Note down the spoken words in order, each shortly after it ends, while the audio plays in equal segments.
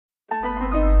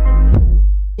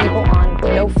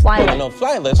no-fly list.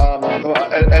 No-fly list.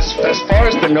 As far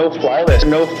as the no-fly list,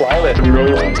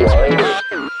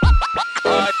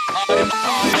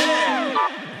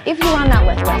 If you're on that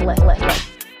list.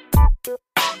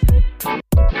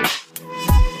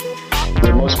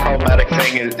 The most problematic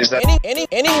thing is that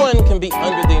Anyone can be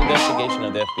under the investigation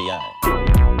of the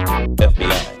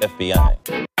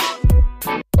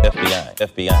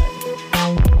FBI.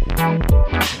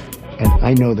 And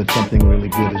I know that something really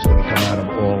good is going to come out of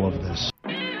all of this.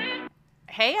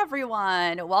 Hey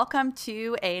everyone, welcome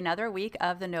to another week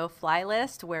of the No Fly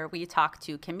List, where we talk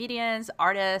to comedians,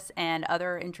 artists, and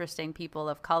other interesting people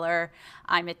of color.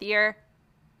 I'm Athir.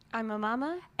 I'm a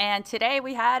mama. And today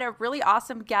we had a really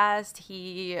awesome guest.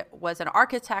 He was an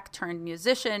architect turned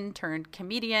musician turned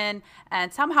comedian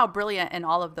and somehow brilliant in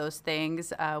all of those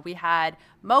things. We had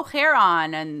Kheirs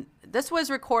on, and this was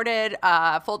recorded,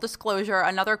 full disclosure,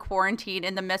 another quarantine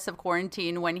in the midst of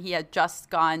quarantine when he had just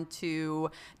gone to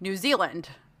New Zealand.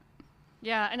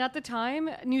 Yeah, and at the time,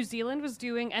 New Zealand was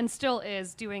doing, and still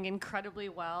is doing, incredibly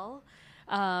well.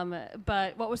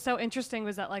 But what was so interesting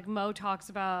was that, like, Mo talks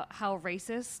about how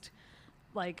racist,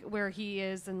 like, where he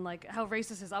is and, like, how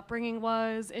racist his upbringing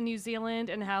was in New Zealand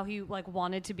and how he, like,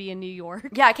 wanted to be in New York.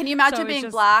 Yeah, can you imagine being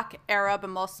Black, Arab,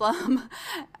 and Muslim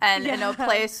and in a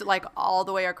place, like, all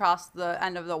the way across the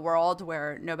end of the world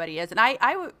where nobody is? And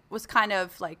I was kind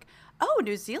of like, oh,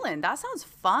 New Zealand, that sounds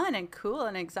fun and cool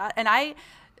and exotic. And I,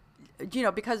 you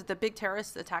know, because of the big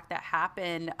terrorist attack that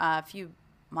happened a few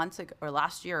months ago or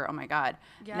last year, oh my God.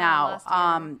 Yeah,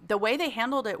 now, the way they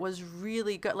handled it was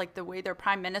really good. Like the way their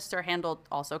prime minister handled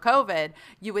also COVID,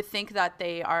 you would think that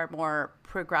they are more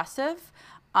progressive.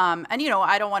 And, you know,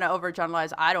 I don't want to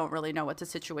overgeneralize. I don't really know what the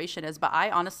situation is, but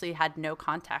I honestly had no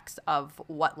context of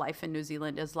what life in New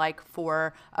Zealand is like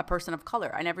for a person of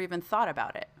color. I never even thought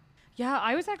about it. Yeah,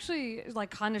 I was actually,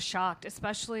 like, kind of shocked,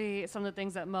 especially some of the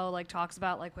things that Mo, like, talks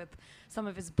about, like, with some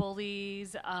of his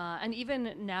bullies. And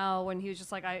even now when he was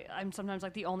just like, I'm sometimes,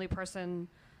 like, the only person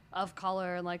of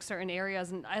color in, like, certain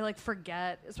areas. And I, like,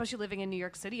 forget, especially living in New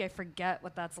York City, I forget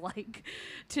what that's like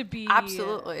to be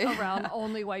absolutely around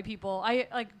only white people. I,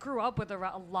 like, grew up with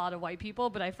a lot of white people,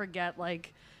 but I forget,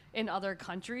 like, in other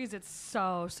countries, it's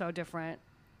so different.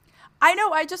 I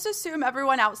know. I just assume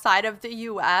everyone outside of the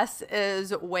U.S.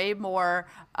 is way more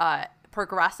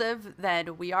progressive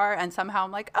than we are. And somehow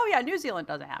I'm like, oh, yeah, New Zealand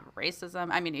doesn't have racism.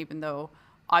 I mean, even though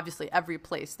obviously every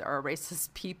place there are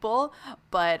racist people,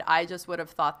 but I just would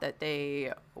have thought that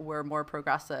they were more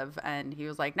progressive. And he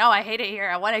was like, no, I hate it here.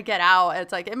 I want to get out.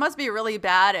 It's like, it must be really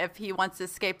bad if he wants to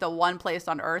escape the one place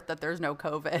on earth that there's no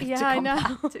COVID to come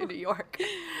back to New York.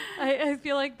 I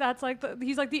feel like that's like,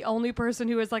 he's like the only person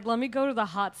who is like, let me go to the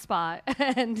hot spot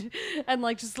and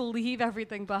like just leave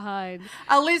everything behind.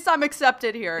 At least I'm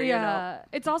accepted here, yeah. You know?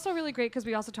 It's also really great because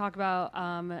we also talk about,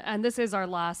 and this is our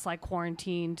last like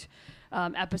quarantined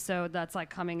episode that's like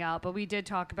coming out, but we did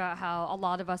talk about how a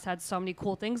lot of us had so many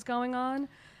cool things going on,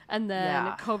 and then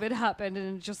COVID happened,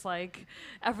 and just like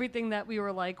everything that we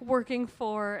were like working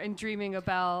for and dreaming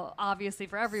about, obviously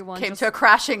for everyone, came to a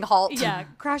crashing halt. Yeah,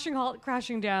 crashing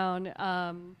down.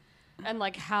 And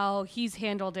like how he's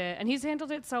handled it, and he's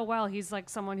handled it so well. He's like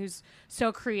someone who's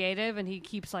so creative, and he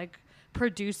keeps like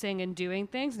producing and doing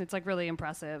things, and it's like really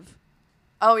impressive.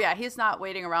 Oh, yeah. He's not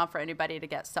waiting around for anybody to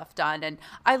get stuff done. And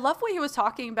I love what he was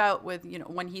talking about with, you know,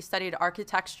 when he studied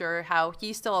architecture, how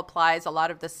he still applies a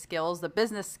lot of the skills, the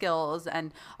business skills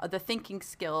and the thinking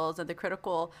skills and the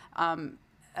critical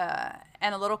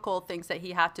analytical things that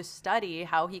he had to study,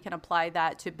 how he can apply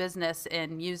that to business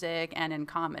in music and in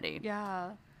comedy.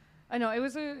 Yeah, I know.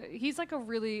 He's like a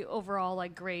really overall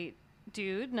like great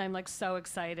dude. And I'm like so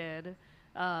excited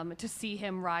to see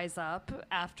him rise up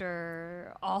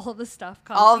after all of the stuff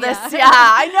comes. All this, yeah,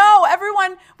 I know.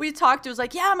 Everyone we talked to was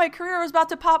like, yeah, my career was about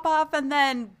to pop off, and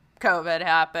then COVID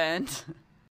happened.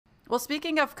 Well,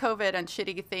 speaking of COVID and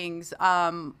shitty things,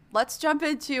 let's jump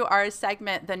into our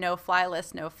segment, the No Fly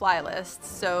List, No Fly List.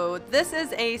 So this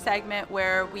is a segment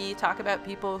where we talk about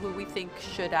people who we think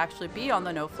should actually be on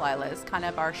the No Fly List, kind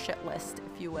of our shit list,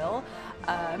 if you will.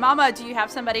 Mama, do you have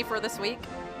somebody for this week?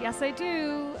 Yes, I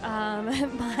do.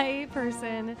 My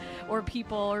person or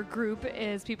people or group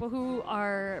is people who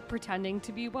are pretending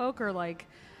to be woke or like,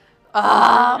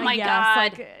 oh my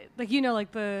God. Like, you know,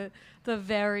 like the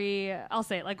very, I'll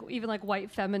say it, like even like white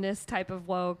feminist type of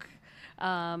woke,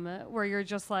 where you're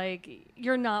just like,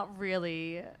 you're not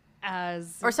really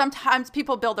as, or sometimes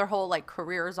people build their whole like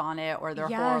careers on it, or their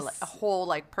whole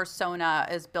like persona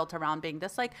is built around being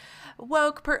this like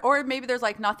woke or maybe there's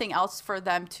like nothing else for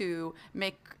them to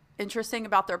make interesting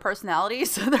about their personality,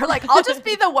 so they're like, I'll just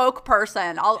be the woke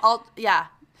person. I'll yeah.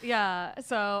 Yeah,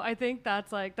 so I think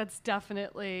that's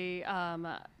definitely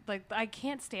like I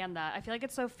can't stand that. I feel like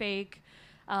it's so fake.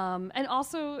 And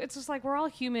also it's just like we're all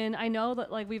human. I know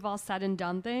that like we've all said and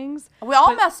done things. We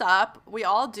all mess up. We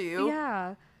all do.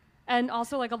 Yeah. And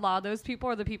also like a lot of those people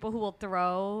are the people who will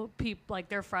throw like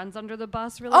their friends under the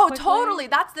bus really quickly. Totally.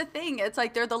 That's the thing. It's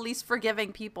like they're the least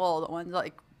forgiving people, the ones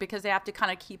like because they have to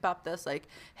kind of keep up this like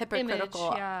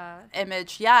hypocritical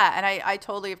image. Yeah. And I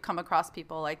totally have come across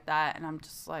people like that. And I'm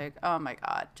just like, oh my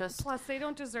God. Plus they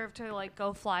don't deserve to like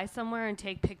go fly somewhere and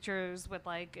take pictures with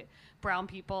like brown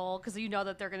people because you know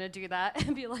that they're going to do that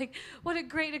and be like, what a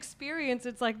great experience.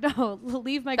 It's like, no,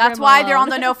 leave my That's grandma why alone. they're on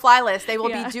the no-fly list. They will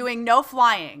be doing no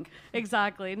flying.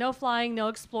 Exactly. No flying, no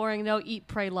exploring, no eat,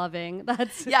 pray, loving.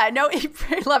 That's no eat,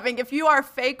 pray, loving. If you are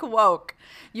fake woke,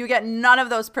 you get none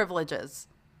of those privileges.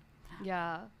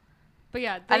 Yeah. But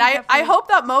yeah. And I hope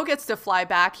that Mo gets to fly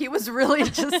back. He was really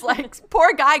just like,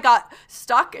 poor guy got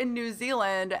stuck in New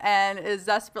Zealand and is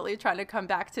desperately trying to come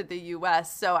back to the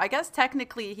U.S. So I guess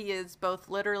technically he is both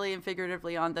literally and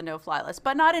figuratively on the no-fly list,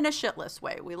 but not in a shitless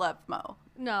way. We love Mo.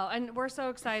 No, and we're so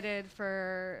excited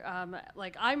for,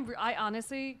 I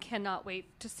honestly cannot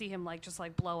wait to see him like just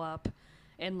like blow up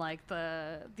in like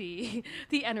the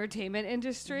entertainment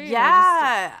industry.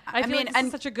 Yeah. I feel like this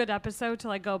is such a good episode to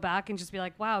like go back and just be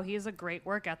like, wow, he has a great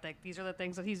work ethic. These are the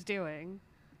things that he's doing.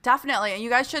 Definitely. And you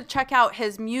guys should check out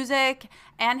his music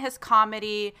and his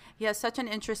comedy. He has such an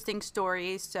interesting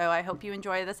story. So I hope you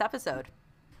enjoy this episode.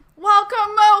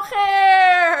 Welcome, Mo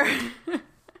Khair!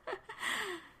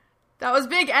 That was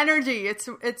big energy.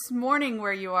 It's morning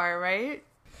where you are, right?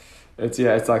 It's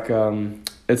like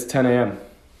it's 10 a.m.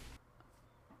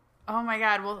 Oh my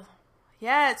God. Well,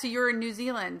 yeah. So you're in New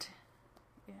Zealand.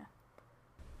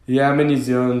 Yeah, I'm in New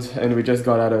Zealand, and we just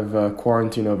got out of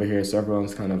quarantine over here, so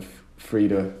everyone's kind of free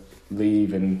to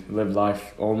leave and live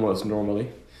life almost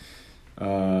normally.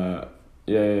 Yeah,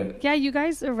 you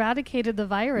guys eradicated the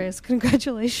virus.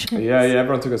 Congratulations. Yeah,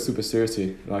 everyone took it super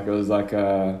seriously. Like it was like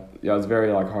it was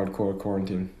very like hardcore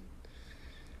quarantine.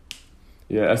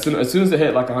 Yeah, as soon as it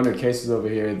hit like 100 cases over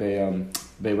here,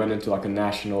 they went into like a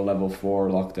national level 4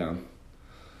 lockdown.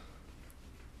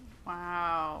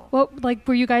 Wow. Well, like,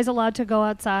 were you guys allowed to go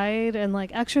outside and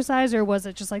like exercise, or was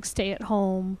it just like stay at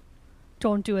home,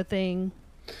 don't do a thing?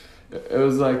 It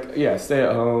was like, stay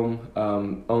at home,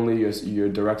 only your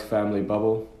direct family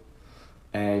bubble,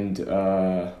 and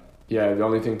the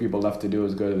only thing people left to do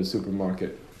was go to the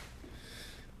supermarket.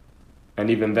 And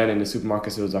even then, in the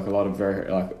supermarkets, there was like a lot of very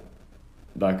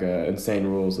insane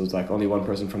rules. It was like only one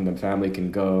person from the family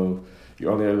can go.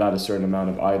 You're only allowed a certain amount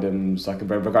of items. Like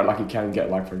you can't get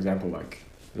like, for example, like,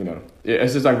 you know,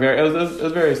 it's just like it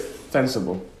was very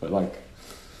sensible, but like,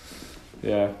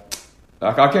 yeah.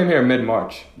 Like I came here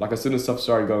mid-March. Like as soon as stuff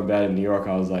started going bad in New York,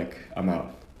 I was like, I'm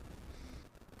out.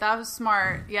 That was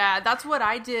smart. Yeah, that's what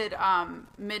I did.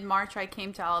 Mid-March, I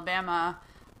came to Alabama.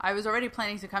 I was already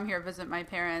planning to come here visit my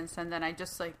parents, and then I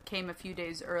just like came a few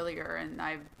days earlier, and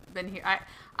I've been here.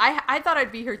 I thought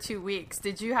I'd be here 2 weeks.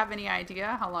 Did you have any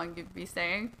idea how long you'd be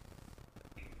staying?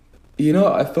 You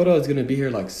know, I thought I was gonna be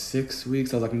here like 6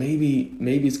 weeks. I was like, maybe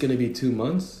it's gonna be 2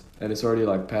 months, and it's already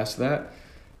like past that.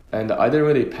 And I didn't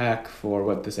really pack for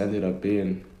what this ended up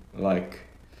being. Like,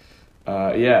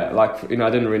 I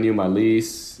didn't renew my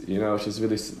lease. You know, it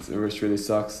really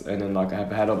sucks. And then like I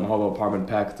had my whole apartment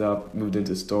packed up, moved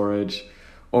into storage.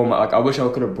 I wish I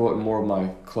could have brought more of my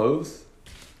clothes.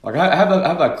 Like I have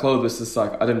like clothes, but it's just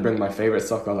like I didn't bring my favorite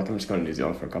stuff. I was like, I'm just going to New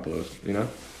Zealand for a couple of, you know.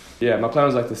 Yeah, my plan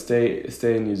was like to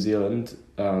stay in New Zealand,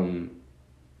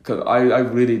 because I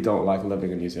really don't like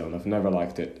living in New Zealand. I've never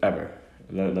liked it ever,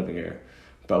 living here.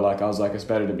 But like I was like, it's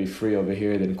better to be free over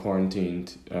here than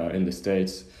quarantined in the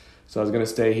States. So I was gonna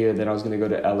stay here. Then I was gonna go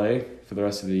to LA for the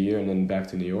rest of the year and then back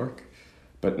to New York.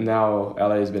 But now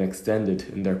LA has been extended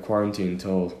in their quarantine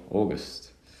until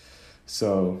August.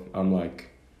 So I'm like,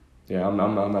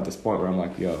 I'm at this point where I'm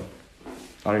like, yo,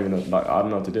 I don't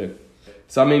know what to do.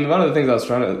 So I mean, one of the things I was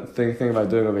trying to think about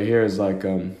doing over here is like,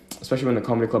 especially when the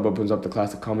comedy club opens up, the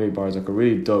classic comedy bar is like a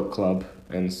really dope club,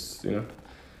 and you know.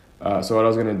 So what I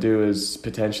was going to do is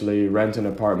potentially rent an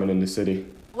apartment in the city.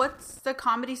 What's the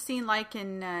comedy scene like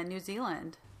in New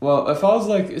Zealand? Well, if I was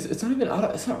like, it's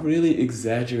not really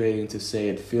exaggerating to say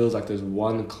it feels like there's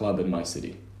one club in my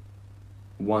city.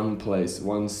 One place,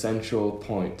 one central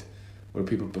point where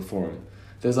people perform.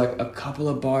 There's like a couple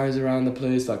of bars around the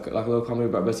place, like a little comedy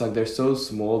bar, but it's like they're so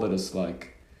small that it's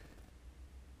like...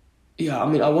 Yeah, I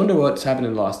mean, I wonder what's happened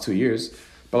in the last 2 years.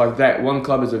 But like that one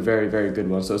club is a very, very good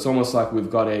one. So it's almost like we've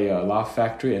got a laugh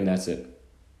factory and that's it.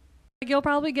 You'll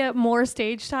probably get more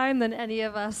stage time than any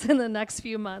of us in the next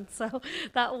few months. So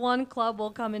that one club will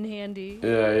come in handy.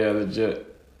 Yeah,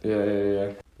 legit.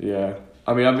 Yeah.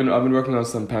 I mean, I've been working on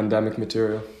some pandemic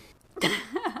material.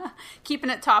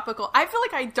 Keeping it topical. I feel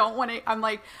like I don't want to. I'm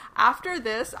like, after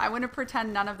this, I want to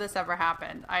pretend none of this ever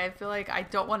happened. I feel like I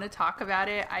don't want to talk about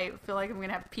it. I feel like I'm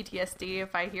gonna have PTSD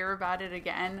if I hear about it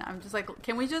again. I'm just like,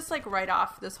 can we just like write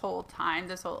off this whole time,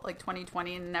 this whole like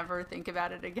 2020, and never think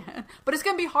about it again? But it's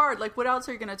gonna be hard. Like, what else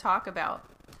are you gonna talk about?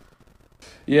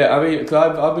 Yeah, I mean,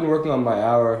 cause I've been working on my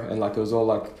hour, and like it was all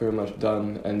like pretty much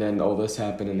done, and then all this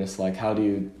happened, and it's like, how do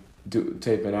you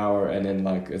tape an hour, and then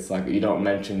like it's like you don't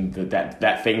mention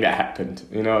that thing that happened,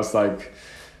 you know? It's like,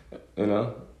 you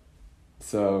know,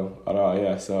 so I don't know,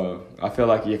 yeah. So I feel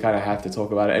like you kind of have to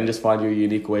talk about it and just find your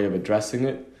unique way of addressing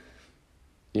it.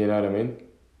 You know what I mean?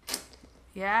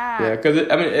 Yeah. Yeah, because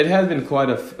I mean it has been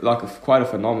quite a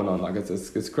phenomenon. Like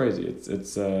it's crazy.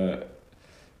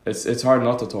 It's hard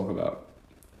not to talk about.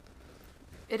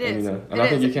 It is. I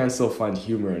think you can still find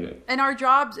humor in it. And our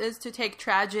jobs is to take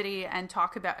tragedy and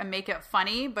talk about and make it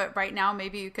funny. But right now,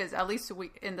 maybe because at least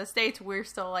in the States, we're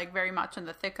still like very much in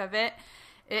the thick of it.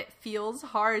 It feels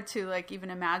hard to like even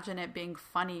imagine it being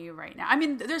funny right now. I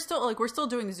mean, there's still like we're still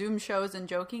doing Zoom shows and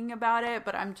joking about it,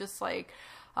 but I'm just like,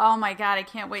 oh my God, I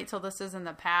can't wait till this is in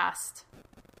the past.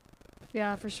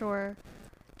 Yeah, for sure.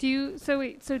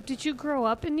 So did you grow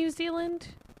up in New Zealand?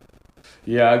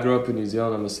 Yeah, I grew up in New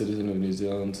Zealand. I'm a citizen of New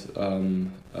Zealand.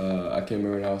 I came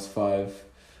here when I was 5,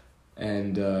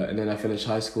 and then I finished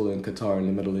high school in Qatar in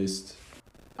the Middle East.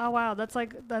 Oh wow,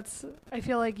 I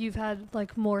feel like you've had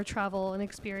like more travel and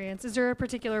experience. Is there a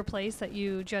particular place that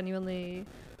you genuinely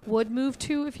would move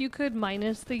to if you could,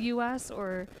 minus the U.S.,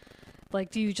 or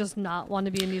like do you just not want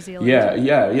to be in New Zealand? Yeah. No,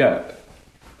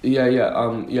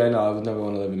 I would never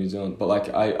want to live in New Zealand, but like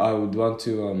I would want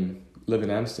to live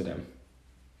in Amsterdam.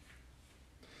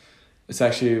 It's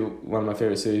actually one of my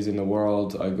favorite cities in the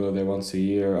world. I go there once a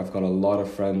year. I've got a lot of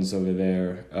friends over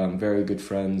there, very good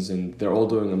friends, and they're all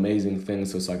doing amazing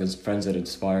things. So it's like it's friends that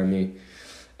inspire me,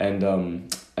 and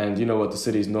you know what the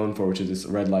city is known for, which is this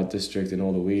red light district and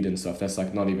all the weed and stuff. That's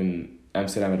like not even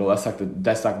Amsterdam at all.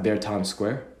 That's like their Times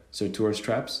Square, so tourist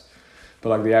traps.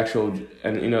 But like the actual,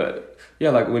 and you know,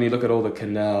 yeah, like when you look at all the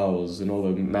canals and all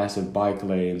the massive bike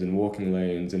lanes and walking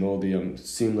lanes and all the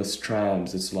seamless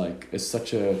trams, it's like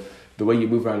the way you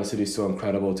move around the city is so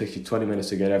incredible. It takes you 20 minutes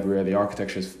to get everywhere. The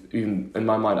architecture is, even in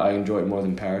my mind, I enjoy it more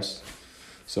than Paris.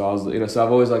 So I've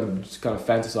always like just kind of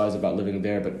fantasized about living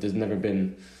there, but there's never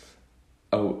been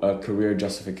a career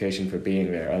justification for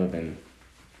being there other than,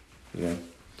 you know.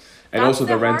 And that's also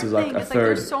the rent is like a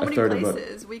third. There's so many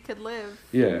places we could live.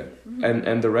 Yeah, mm-hmm.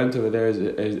 and the rent over there is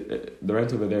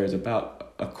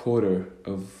about a third,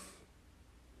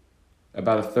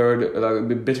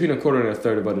 like between a quarter and a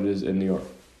third of what it is in New York.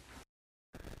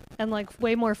 And like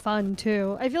way more fun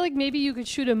too. I feel like maybe you could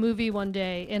shoot a movie one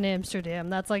day in Amsterdam.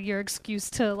 That's like your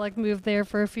excuse to like move there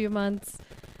for a few months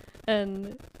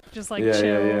and just like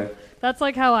chill. Yeah. That's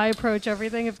like how I approach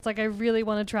everything. If it's like I really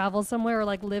want to travel somewhere or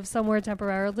like live somewhere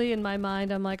temporarily, in my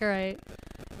mind I'm like, all right,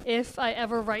 if I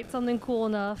ever write something cool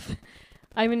enough,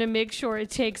 I'm going to make sure it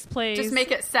takes place. Just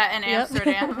make it set in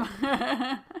Amsterdam.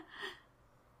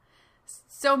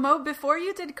 So Mo, before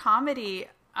you did comedy,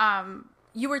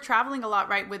 you were traveling a lot,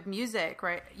 right, with music,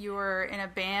 right? You were in a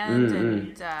band,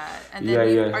 and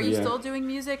then are you still doing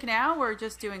music now, or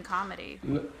just doing comedy?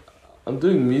 I'm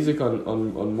doing music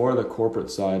on more of the corporate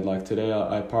side. Like today,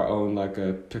 I part own like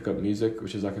a Pickup Music,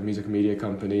 which is like a music media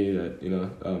company that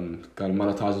kind of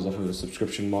monetizes off of a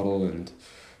subscription model, and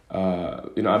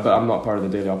but I'm not part of the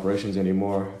daily operations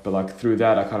anymore. But like through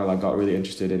that, I kind of like got really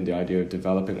interested in the idea of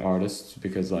developing artists,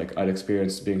 because like I'd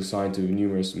experienced being signed to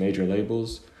numerous major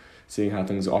labels, seeing how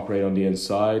things operate on the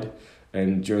inside,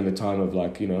 and during the time of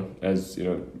like, as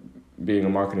being a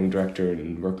marketing director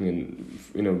and working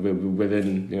in,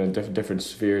 within, different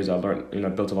spheres, I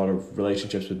learned, built a lot of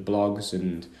relationships with blogs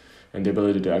and the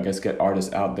ability to, I guess, get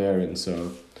artists out there. And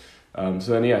so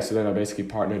then I basically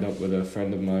partnered up with a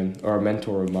friend of mine, or a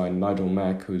mentor of mine, Nigel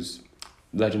Mack, who's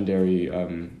legendary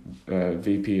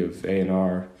VP of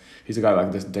A&R. He's a guy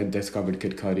like this discovered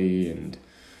Kid Cudi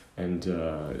and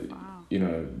wow.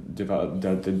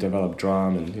 Develop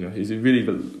drum, and he's a really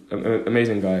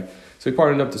amazing guy. So we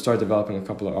partnered up to start developing a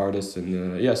couple of artists,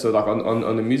 and so like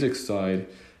on the music side,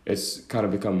 it's kind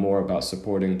of become more about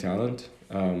supporting talent,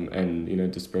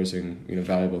 and dispersing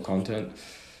valuable content.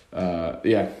 My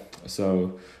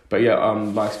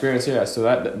experience,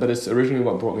 but it's originally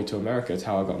what brought me to America. It's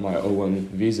how I got my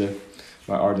O1 visa,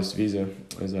 my artist visa,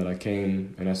 is that I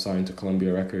came and I signed to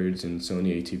Columbia Records and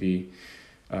Sony ATV.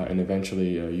 and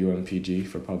eventually UMPG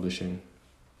for publishing.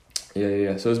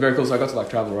 Yeah. So it was very cool. So I got to like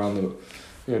travel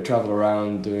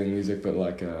around doing music, but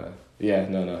like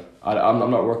no. I'm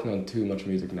not working on too much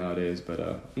music nowadays, but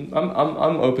I'm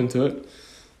open to it,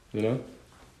 you know.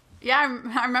 Yeah,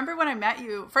 I remember when I met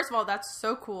you. First of all, that's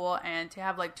so cool, and to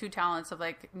have like two talents of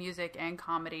like music and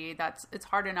comedy, it's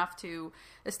hard enough to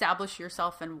establish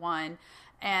yourself in one.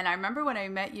 And I remember when I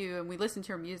met you and we listened to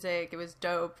your music, it was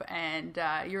dope. And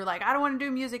you were like, I don't want to do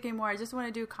music anymore. I just want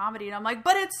to do comedy. And I'm like,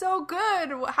 but it's so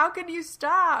good. How can you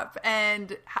stop?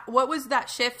 And what was that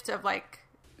shift of like?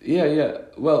 Yeah.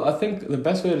 Well, I think the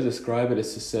best way to describe it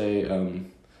is to say,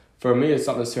 for me, it's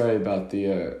not necessarily about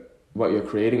the what you're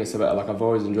creating. It's about like I've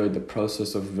always enjoyed the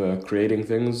process of creating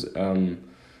things.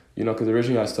 You know, because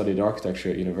originally I studied architecture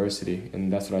at university,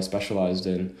 and that's what I specialized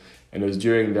in. And it was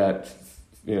during that,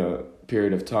 you know,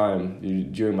 period of time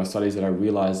during my studies that I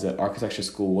realized that architecture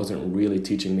school wasn't really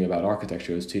teaching me about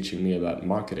architecture. It was teaching me about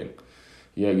marketing.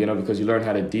 Yeah, you know, because you learn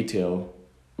how to detail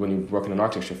when you work in an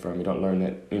architecture firm. You don't learn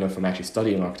that, you know, from actually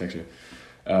studying architecture.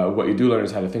 What you do learn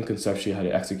is how to think conceptually, how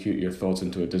to execute your thoughts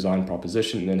into a design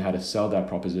proposition, and then how to sell that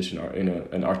proposition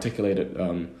and articulate it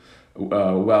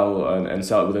well and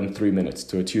sell it within 3 minutes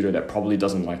to a tutor that probably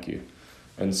doesn't like you.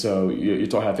 And so you're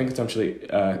taught how to think conceptually,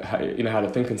 how to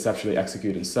think conceptually,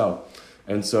 execute, and sell.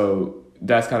 And so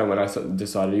that's kind of when I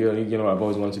decided, you know, I've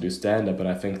always wanted to do stand-up, but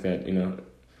I think that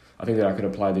I could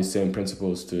apply these same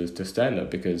principles to stand-up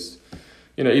because,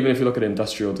 you know, even if you look at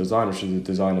industrial design, which is the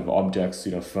design of objects,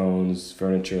 you know, phones,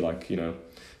 furniture, like, you know,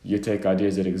 you take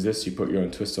ideas that exist, you put your own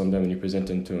twist on them, and you present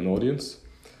them to an audience.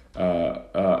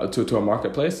 To a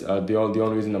marketplace. The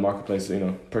only reason the marketplace, you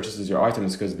know, purchases your item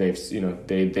is because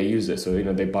they use it. So, you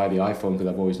know, they buy the iPhone because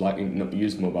I've always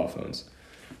used mobile phones.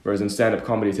 Whereas in stand-up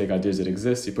comedy, you take ideas that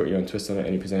exist, you put your own twist on it,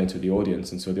 and you present it to the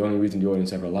audience. And so the only reason the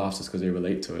audience ever laughs is because they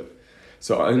relate to it.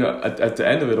 So, you know, at the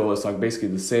end of it all, it's like basically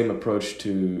the same approach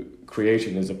to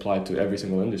creation is applied to every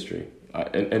single industry.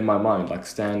 In my mind, like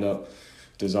stand-up,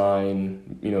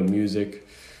 design, you know, music.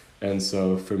 And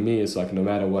so for me, it's like no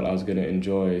matter what, I was going to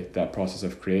enjoy that process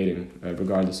of creating,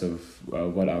 regardless of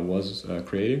what I was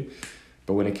creating.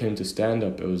 But when it came to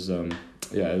stand-up, it was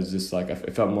just like,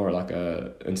 it felt more like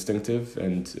instinctive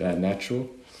and natural.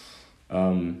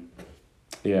 And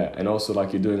also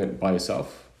like you're doing it by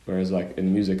yourself. Whereas like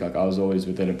in music, like I was always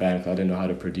within a band, I didn't know how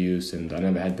to produce, and I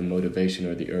never had the motivation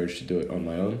or the urge to do it on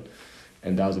my own.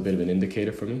 And that was a bit of an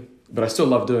indicator for me. But I still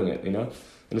love doing it, you know?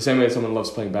 In the same way someone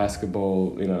loves playing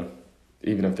basketball, you know,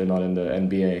 even if they're not in the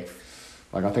NBA.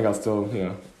 Like, I think I'll still, you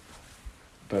know,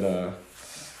 but,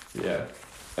 yeah.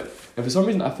 And for some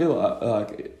reason, I feel,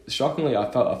 like, shockingly, I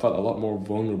felt a lot more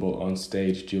vulnerable on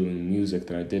stage doing music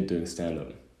than I did doing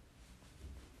stand-up.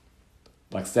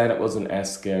 Like, stand-up wasn't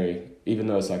as scary, even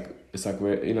though it's like,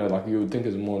 where, you know, like, you would think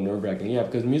it's more nerve-wracking. Yeah,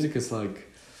 because music is like,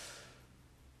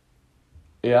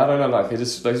 yeah, I don't know, like,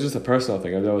 it's just a personal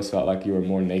thing. I've always felt like you were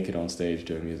more naked on stage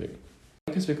doing music. I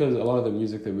think it's because a lot of the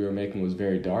music that we were making was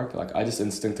very dark. Like, I just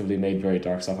instinctively made very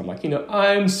dark stuff. I'm like, you know,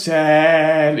 I'm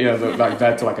sad, you know, like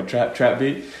that to like a trap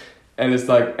beat. And it's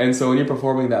like, and so when you're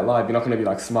performing that live, you're not going to be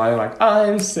like smiling like,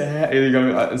 I'm sad.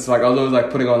 It's like, I was always like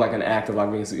putting on like an act of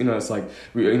like being, you know, it's like,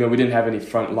 we didn't have any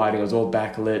front lighting. It was all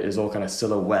backlit. It was all kind of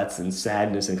silhouettes and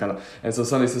sadness and kind of, and so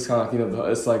suddenly it's just kind of like, you know,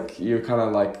 it's like, you're kind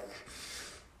of like,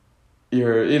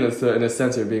 you're, you know, so in a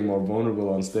sense you're being more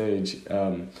vulnerable on stage.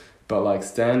 But like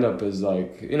stand-up is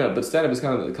like, you know, but stand-up is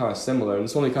kind of similar, and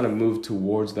it's only kind of moved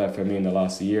towards that for me in the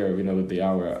last year, you know, with the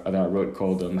hour that I wrote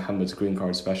called Muhammad's Green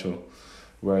Card Special,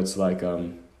 where it's like,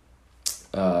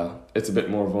 it's a bit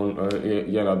more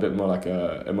a bit more like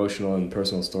emotional and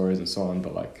personal stories and so on,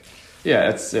 but like,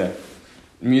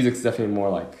 music's definitely more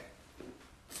like,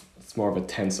 it's more of a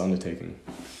tense undertaking.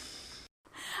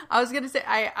 I was going to say,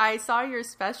 I saw your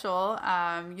special.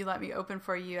 You let me open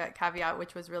for you at Caveat,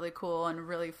 which was really cool and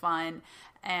really fun.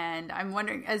 And I'm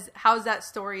wondering, how's that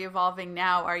story evolving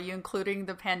now? Are you including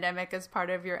the pandemic as part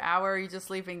of your hour? Or are you just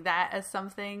leaving that as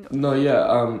something? No,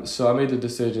 yeah. So I made the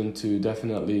decision to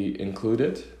definitely include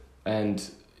it. And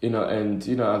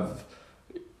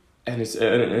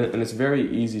it's very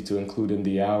easy to include in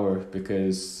the hour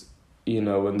because, you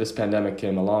know, when this pandemic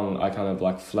came along, I kind of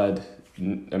like fled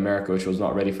America, which was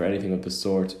not ready for anything of the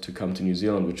sort, to come to New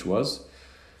Zealand, which was.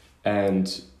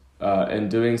 And in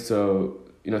doing so,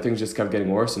 you know, things just kept getting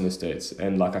worse in the States.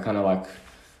 And like, I kind of like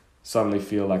suddenly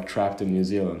feel like trapped in New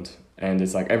Zealand. And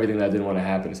it's like everything that didn't want to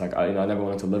happen. It's like, I never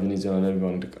wanted to live in New Zealand. I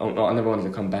never wanted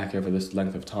to come back here for this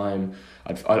length of time.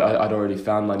 I'd already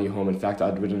found my new home. In fact,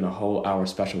 I'd written a whole hour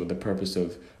special with the purpose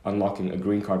of unlocking a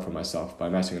green card for myself by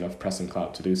amassing enough press and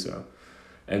clout to do so.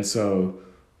 And so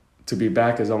to be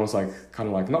back is almost like kind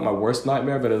of like not my worst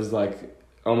nightmare, but it was like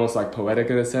almost like poetic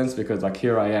in a sense, because like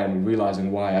here I am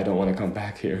realizing why I don't want to come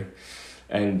back here,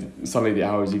 and suddenly the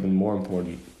hour is even more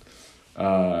important.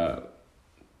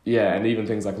 Yeah, and even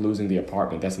things like losing the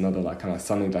apartment, that's another like kind of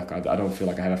something like I don't feel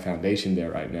like I have a foundation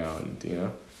there right now, and you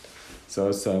know, so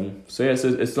it's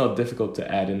it's not difficult to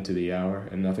add into the hour,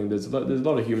 and I think there's a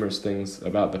lot of humorous things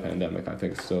about the pandemic, I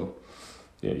think, still,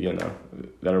 yeah, you know,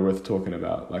 that are worth talking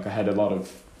about. Like I had a lot of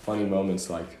funny moments,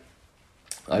 like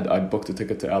I booked a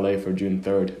ticket to LA for June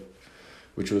 3rd,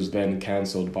 which was then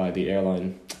cancelled by the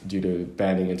airline due to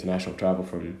banning international travel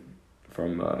from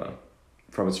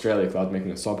Australia, because I was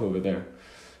making a stop over there.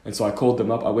 And so I called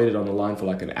them up. I waited on the line for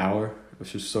like an hour,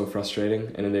 which was so frustrating.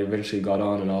 And then they eventually got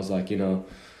on, and I was like, you know,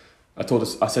 I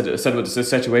said what the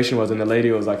situation was, and the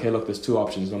lady was like, hey, look, there's two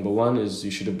options. Number one is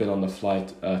you should have been on the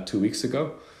flight 2 weeks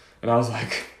ago. And I was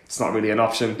like, it's not really an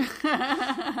option.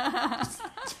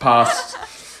 It's past.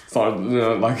 It's not, you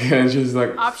know, like, it's just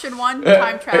like... Option one,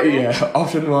 time travel. Yeah,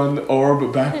 option one,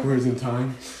 orb backwards in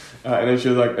time. And then she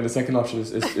was like, and the second option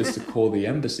is to call the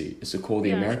embassy, is to call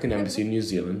the American embassy in New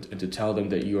Zealand and to tell them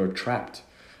that you are trapped,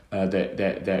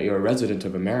 that you're a resident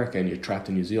of America and you're trapped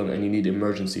in New Zealand and you need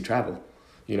emergency travel.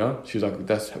 You know, she was like,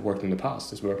 that's worked in the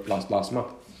past. This worked last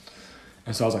month.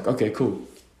 And so I was like, okay, cool.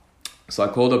 So I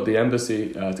called up the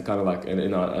embassy to kind of like, and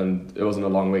it wasn't a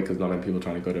long wait because not many people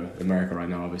trying to go to America right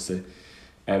now, obviously.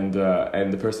 And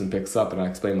the person picks up, and I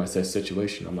explain my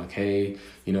situation. I'm like, hey,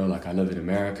 you know, like I live in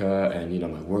America, and you know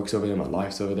my work's over there, my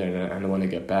life's over there, and I want to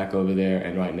get back over there.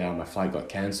 And right now my flight got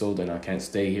cancelled, and I can't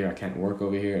stay here. I can't work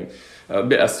over here.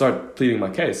 And I start pleading my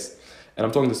case, and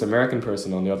I'm talking to this American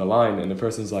person on the other line, and the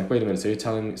person's like, wait a minute, so you're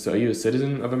telling me, so are you a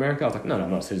citizen of America? I was like, no,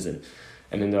 I'm not a citizen.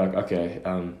 And then they're like, okay,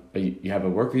 but you have a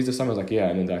work visa or something? I was like, yeah.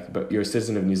 And then they're like, but you're a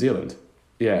citizen of New Zealand.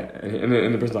 Yeah. And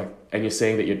the person's like, and you're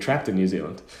saying that you're trapped in New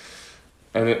Zealand.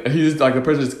 And he's like, the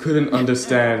person just couldn't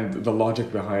understand the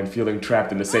logic behind feeling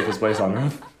trapped in the safest place on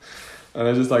earth. And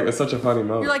it's just like, it's such a funny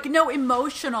moment. You're like, no,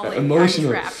 emotionally. I'm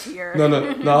trapped here. No.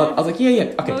 I was like,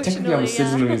 yeah. Okay, technically I'm a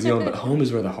citizen of New Zealand, but home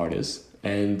is where the heart is.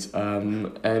 And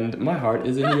my heart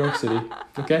is in New York City.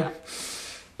 Okay?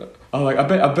 I was like, I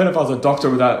bet if I was a doctor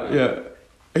without,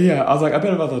 yeah, I was like, I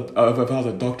bet if I was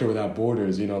a doctor without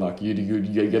borders, you know, like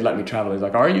you'd let me travel. He's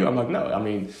like, are you? I'm like, no. I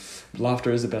mean,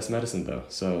 laughter is the best medicine, though.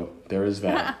 So there is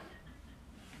that.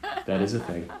 That is a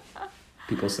thing.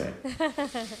 People say.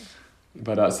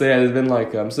 But so yeah, there's been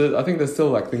like so I think there's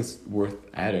still like things worth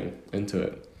adding into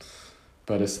it,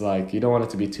 but it's like you don't want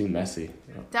it to be too messy.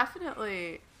 You know?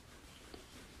 Definitely.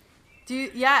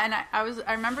 And I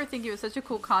remember thinking it was such a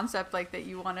cool concept, like that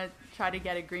you want to try to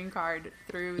get a green card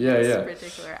through this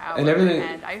particular hour, and everything.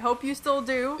 And I hope you still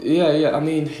do. Yeah. I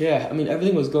mean,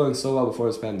 everything was going so well before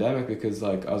this pandemic because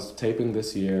like I was taping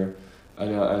this year,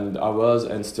 and I was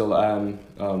and still am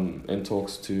in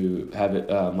talks to have it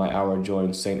my hour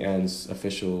join St. Anne's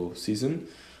official season,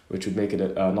 which would make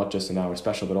it not just an hour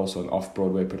special but also an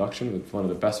off-Broadway production with one of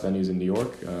the best venues in New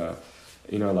York.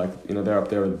 They're up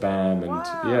there with BAM and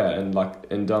and like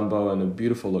in Dumbo, and a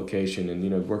beautiful location,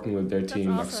 and working with their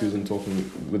team. That's awesome. Like Susan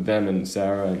talking with them and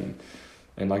Sarah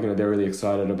and like they're really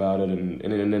excited about it, and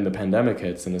then the pandemic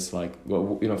hits, and it's like,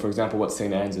 well, for example, what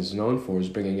St. Anne's is known for is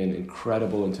bringing in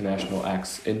incredible international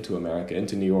acts into America,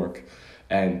 into New York,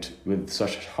 and with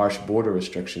such harsh border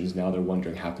restrictions, now they're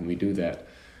wondering how can we do that.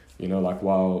 Like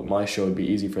while my show would be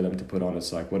easy for them to put on,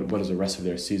 it's like what does the rest of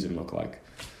their season look like?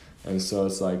 And so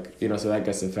it's like, so that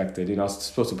gets affected. I was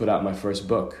supposed to put out my first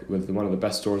book with one of the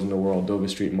best stores in the world, Dover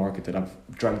Street Market, that I've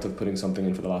dreamt of putting something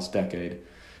in for the last decade.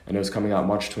 And it was coming out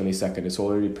March 22nd. It's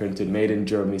already printed, made in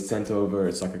Germany, sent over.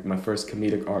 It's like my first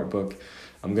comedic art book.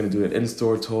 I'm going to do an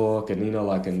in-store talk and,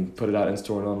 and put it out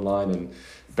in-store and online. And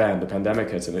bam, the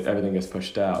pandemic hits and everything gets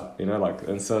pushed out,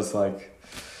 and so it's like,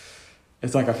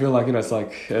 I feel like,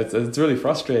 it's really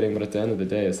frustrating. But at the end of the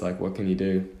day, it's like, what can you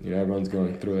do? Everyone's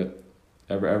going through it.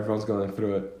 Everyone's going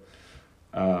through it,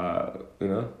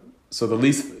 So the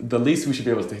least we should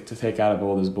be able to take out of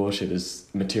all this bullshit is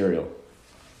material.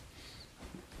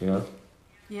 Yeah.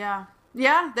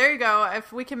 There you go.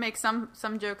 If we can make some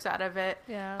jokes out of it.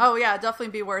 Yeah. Oh yeah,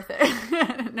 definitely be worth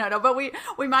it. No, but we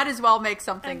might as well make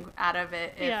something out of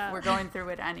it if we're going through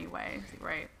it anyway,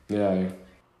 right? Yeah.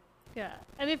 Yeah,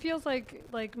 and it feels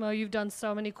like Mo, you've done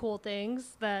so many cool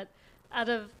things that out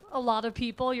of a lot of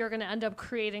people, you're going to end up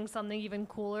creating something even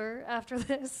cooler after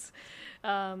this.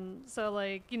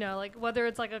 So whether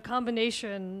it's like a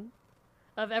combination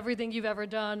of everything you've ever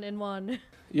done in one.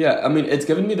 Yeah, I mean, it's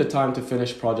given me the time to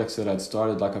finish projects that I'd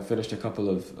started. Like I finished a couple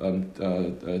of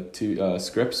two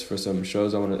scripts for some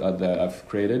shows that I've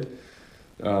created.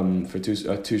 for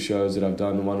two shows that I've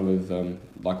done. One with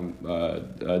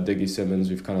Diggy Simmons.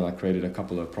 We've kind of like created a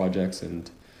couple of projects, and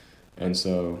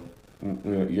so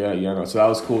so that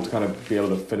was cool to kind of be able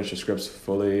to finish the scripts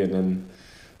fully and then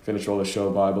finish all the show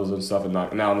Bibles and stuff. And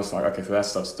now I'm just like, okay, so that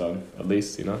stuff's done at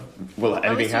least, you know. Will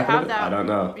anything happen? I don't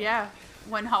know. Yeah,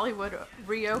 when Hollywood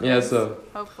reopens. Yeah, so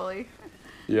hopefully.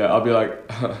 Yeah, I'll be like,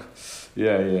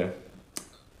 yeah.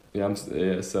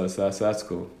 So that's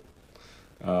cool.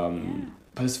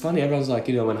 But it's funny, everyone's like,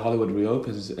 you know, when Hollywood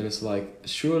reopens, and it's like,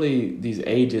 surely these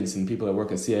agents and people that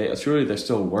work at CIA, surely they're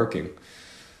still working,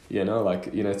 you know,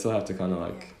 like, you know, still have to kind of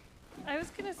like. I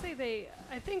was gonna say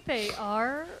I think they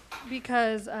are,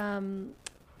 because a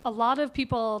lot of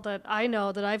people that I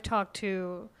know that I've talked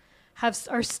to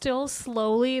are still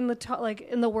slowly in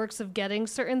the works of getting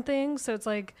certain things. So it's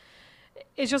like,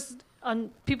 it's just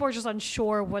people are just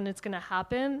unsure when it's gonna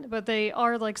happen, but they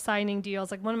are like signing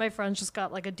deals. Like one of my friends just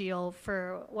got like a deal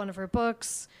for one of her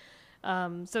books.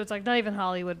 So it's like not even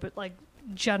Hollywood, but like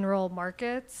general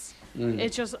markets.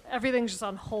 It's just everything's just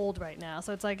on hold right now.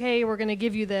 So it's like, hey, we're gonna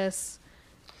give you this.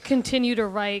 Continue to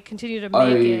write, continue to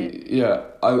make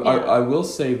it. I will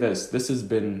say this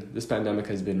pandemic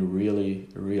has been really,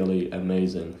 really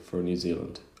amazing for New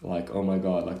Zealand. Like, oh my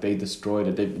God, like they destroyed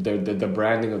it. The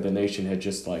branding of the nation had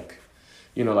just like,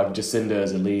 you know, like Jacinda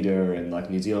as a leader, and like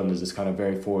New Zealand is this kind of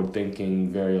very forward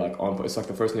thinking, very like on. It's like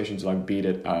the first nation to like beat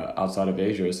it outside of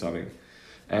Asia or something.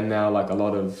 And now like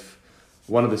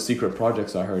one of the secret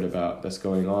projects I heard about that's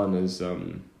going on is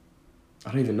I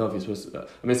don't even know if you're supposed to.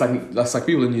 I mean, that's like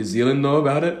people in New Zealand know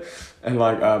about it, and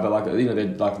like, but like, you know,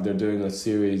 they're doing a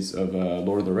series of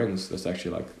Lord of the Rings that's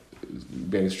actually like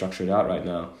being structured out right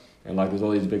now, and like there's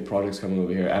all these big projects coming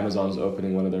over here. Amazon's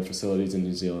opening one of their facilities in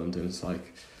New Zealand, and it's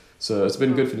like, so it's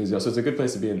been good for New Zealand. So it's a good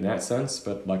place to be in that sense,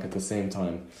 but like at the same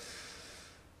time,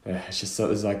 yeah, it's just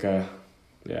so it's like I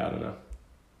don't know.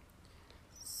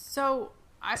 So.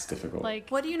 It's difficult. Like,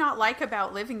 what do you not like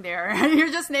about living there? You're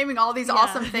just naming all these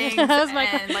awesome things. And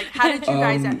like, how did you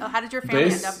guys? How did your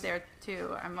family end up there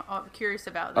too? I'm curious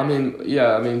about that. I mean,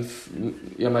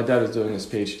 my dad is doing his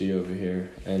PhD over here,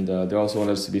 and they also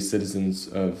want us to be citizens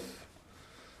of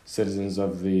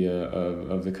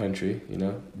the country, you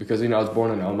know, because you know I was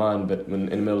born in Oman, but in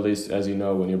the Middle East, as you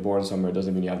know, when you're born somewhere, it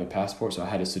doesn't mean you have a passport. So I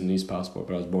had a Sudanese passport,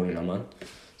 but I was born in Oman,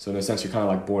 so in a sense, you're kind of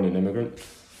like born an immigrant,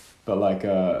 but like.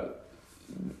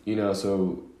 You know,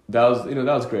 so that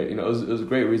was great. You know, it was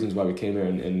great reasons why we came here,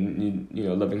 and you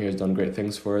know, living here has done great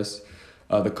things for us.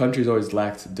 The country's always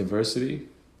lacked diversity,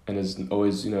 and is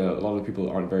always, you know, a lot of people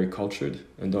aren't very cultured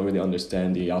and don't really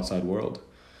understand the outside world.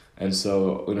 And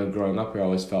so, you know, growing up here, I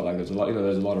always felt like there's a lot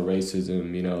of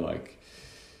racism. You know, like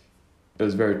it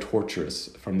was very torturous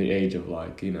from the age of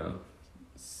like, you know,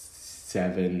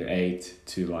 7, 8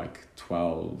 to like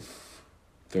 12,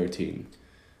 13.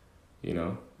 You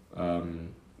know.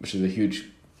 Which is a huge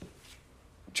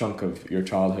chunk of your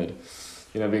childhood,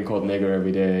 you know, being called nigger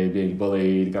every day, being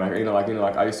bullied,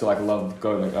 like I used to like love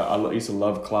going. I used to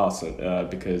love class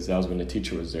because that was when the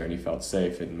teacher was there and you felt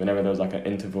safe. And whenever there was like an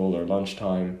interval or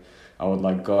lunchtime, I would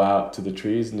like go out to the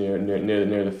trees near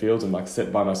the fields and like sit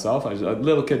by myself. I was a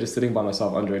little kid just sitting by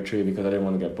myself under a tree because I didn't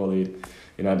want to get bullied.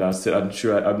 You know,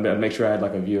 I'd make sure I had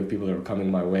like a view of people that were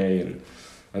coming my way.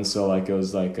 And so, like, it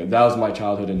was like, that was my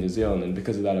childhood in New Zealand, and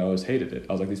because of that, I always hated it.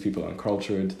 I was like, these people are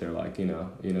uncultured, they're like, you know,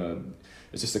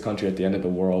 it's just a country at the end of the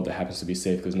world that happens to be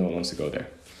safe because no one wants to go there.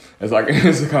 It's like,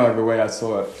 it's kind of like the way I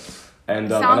saw it. And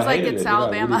sounds and like it's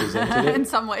Alabama really in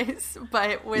some ways,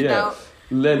 but without,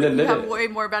 you have way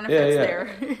more benefits there.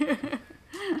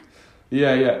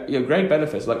 Yeah, great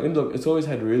benefits. Like, it's always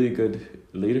had really good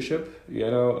leadership,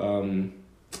 you know.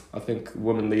 I think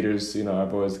women leaders, you know,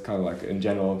 I've always kind of like, in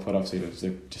general, what I've seen is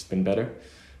they've just been better,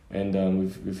 and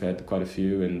we've had quite a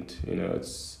few, and you know,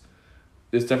 it's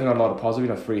definitely a lot of positive,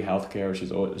 you know, free healthcare, which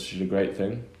is a great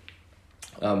thing.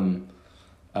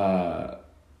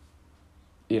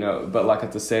 You know, but like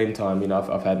at the same time, you know,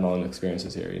 I've had my own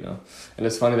experiences here, you know, and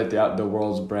it's funny that the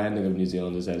world's branding of New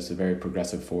Zealand is that it's a very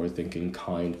progressive, forward-thinking,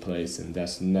 kind place, and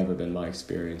that's never been my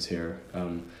experience here.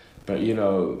 But you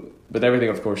know. But everything,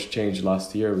 of course, changed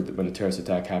last year when the terrorist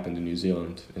attack happened in New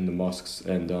Zealand, in the mosques,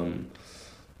 and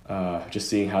just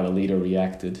seeing how the leader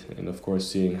reacted, and of course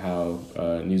seeing how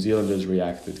New Zealanders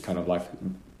reacted, kind of like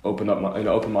opened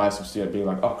my eyes to see it, being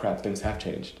like, oh crap, things have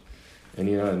changed, and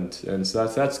you know, and so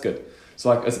that's good. So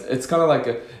like it's kind of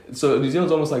like so New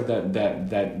Zealand's almost like that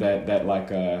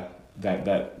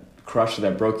crush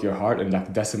that broke your heart and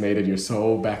like decimated your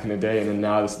soul back in the day, and then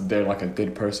now they're like a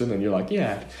good person, and you're like,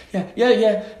 yeah,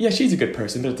 she's a good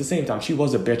person, but at the same time, she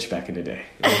was a bitch back in the day.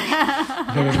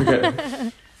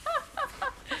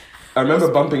 I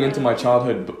remember bumping into my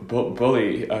childhood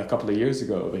bully a couple of years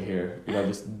ago over here. You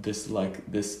know,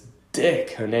 this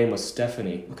dick. Her name was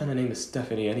Stephanie. What kind of name is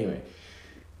Stephanie anyway?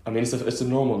 I mean, it's a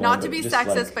normal name. Not to be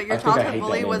sexist, but your childhood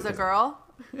bully was a girl.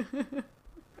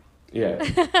 Yeah.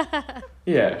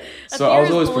 Yeah. So I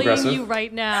was always progressive. You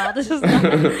right now. This is not...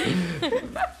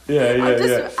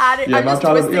 I'm just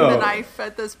twisting the knife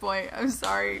at this point. I'm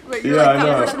sorry, but you're like,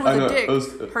 that person was a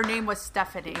dick. Her name was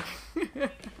Stephanie.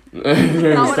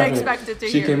 Not what I expected to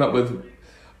hear. She came up with,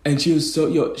 and she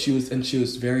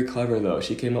was very clever though.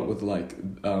 She came up with like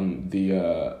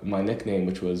my nickname,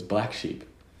 which was Black Sheep,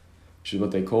 which is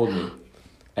what they called me.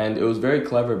 And it was very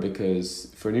clever because,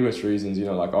 for numerous reasons, you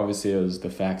know, like obviously it was the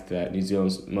fact that New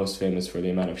Zealand's most famous for the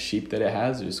amount of sheep that it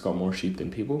has. It's got more sheep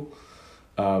than people.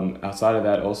 Outside of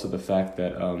that, also the fact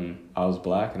that I was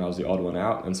black and I was the odd one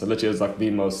out. And so literally it was like the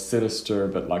most sinister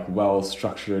but like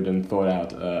well-structured and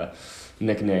thought-out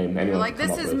nickname anyone like, could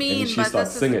come this up is with. mean, and she but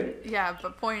starts singing. Yeah,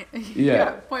 but point...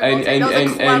 Yeah. Point well taken. That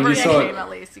was a clever nickname, at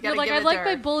least. You gotta like, give I it like to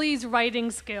my her. bully's writing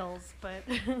skills, but...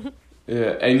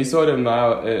 Yeah, and you saw it in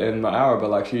my hour,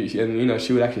 but like she and you know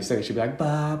she would actually sing. She'd be like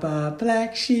ba ba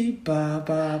black sheep, ba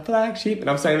ba black sheep, and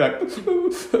I'm saying like, like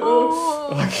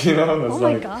you know, it's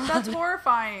my like God. That's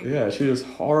horrifying. Yeah, she was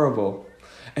horrible,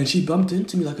 and she bumped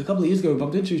into me like a couple of years ago. We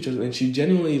bumped into each other, and she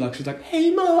genuinely like she's like, "Hey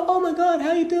Ma, oh my God,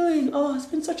 how you doing? Oh, it's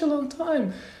been such a long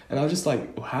time," and I was just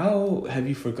like, "How have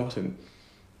you forgotten?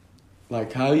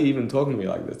 Like, how are you even talking to me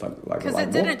like this? Like because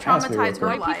it didn't traumatize her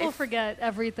White life. people forget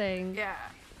everything. Yeah.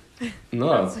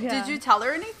 No. Did you tell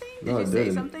her anything? Did No, you I say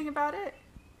didn't. something about it?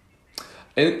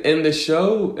 In the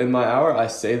show, in my hour, I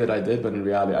say that I did, but in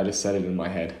reality, I just said it in my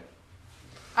head.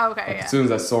 Okay, Like, yeah. as soon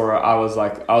as I saw her, I was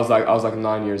like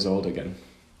 9 years old again,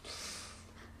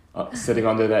 sitting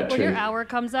under that When tree. your hour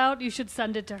comes out, you should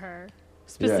send it to her.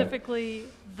 Specifically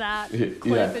that clip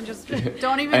Yeah. and just...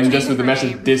 Don't even And change just with the her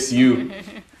message, name. "Diss you."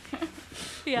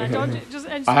 Yeah, don't just...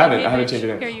 And just I like, haven't hey, bitch, changed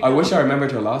here it. you I go. wish I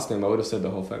remembered her last name. I would have said the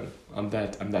whole thing. I'm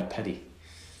that petty.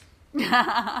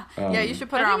 Yeah, you should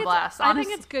put her on blast. I think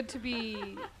Honestly. it's good to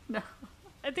be... No.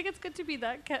 I think it's good to be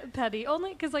that petty.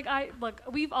 Only because, like,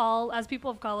 we've all, as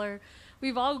people of color,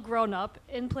 we've all grown up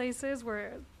in places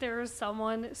where there is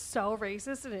someone so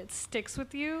racist and it sticks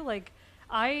with you. Like,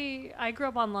 I grew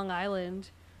up on Long Island,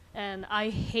 and I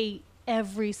hate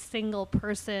every single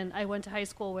person I went to high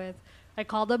school with. I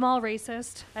called them all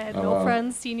racist. I had no wow.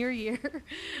 friends senior year.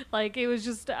 Like, it was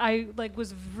just, I, like,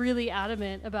 was really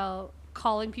adamant about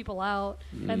calling people out,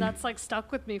 and that's like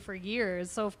stuck with me for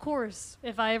years. So of course,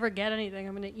 if I ever get anything,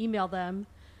 I'm going to email them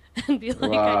and be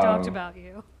like, I talked about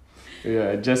you.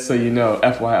 Yeah, just so you know,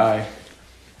 FYI.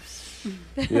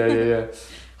 Yeah.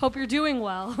 Hope you're doing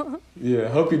well. Yeah,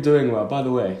 hope you're doing well. By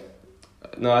the way,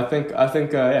 no, I think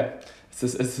yeah, it's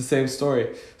the same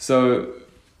story. So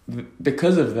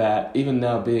because of that, even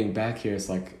now being back here, it's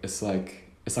like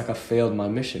I failed my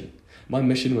mission. My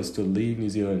mission was to leave New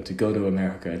Zealand, to go to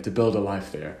America, and to build a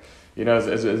life there. You know,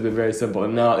 it's been very simple.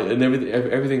 And now, and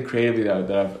everything creatively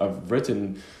that I've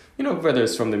written, you know, whether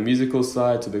it's from the musical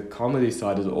side to the comedy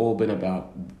side, has all been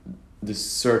about this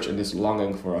search and this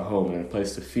longing for a home and a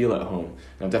place to feel at home.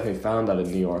 And I've definitely found that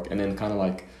in New York. And then kind of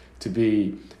like to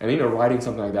be, and you know, writing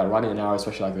something like that, writing an hour,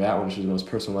 especially like that one, which is the most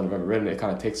personal one I've ever written, it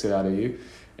kind of takes it out of you.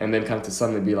 And then kind of to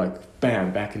suddenly be like,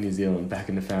 bam, back in New Zealand, back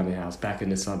in the family house, back in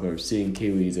the suburbs, seeing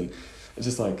Kiwis, and it's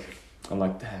just like, I'm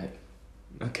like, that,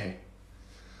 okay,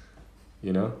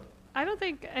 you know? I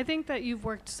think that you've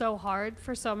worked so hard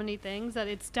for so many things that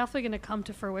it's definitely going to come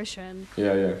to fruition.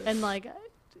 Yeah. And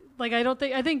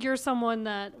I think you're someone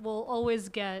that will always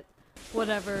get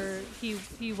whatever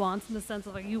he wants, in the sense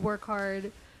of like, you work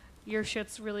hard, your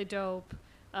shit's really dope.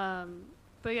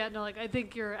 But yeah, no, like, I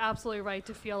think you're absolutely right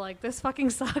to feel like this fucking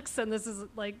sucks, and this is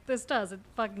like, it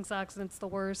fucking sucks, and it's the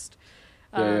worst.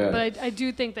 Yeah. But I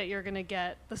do think that you're gonna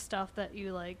get the stuff that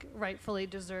you like rightfully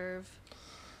deserve.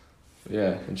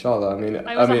 Yeah, inshallah. I mean,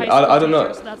 I don't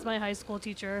know. So that's my high school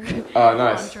teacher. Oh,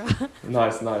 nice. mantra.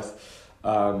 Nice.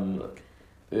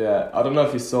 Yeah, I don't know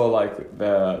if you saw like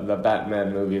the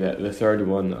Batman movie, the third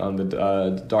one, on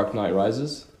the Dark Knight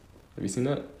Rises. Have you seen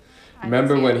that?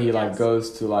 Remember when he like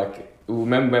goes to like.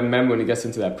 Remember when he gets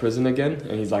into that prison again,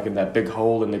 and he's like in that big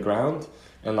hole in the ground,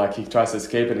 and like he tries to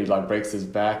escape, and he like breaks his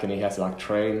back, and he has to like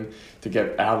train to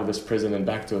get out of this prison and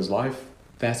back to his life.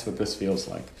 That's what this feels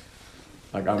like.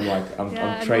 Like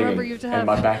I'm training, and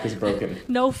my back is broken.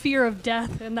 No fear of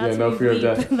death, and that's no fear of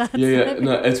death. No,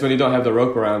 it's when you don't have the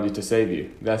rope around you to save you.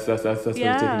 That's when you're taking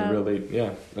the real leap.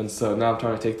 Yeah, and so now I'm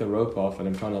trying to take the rope off, and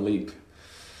I'm trying to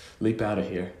leap out of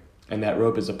here, and that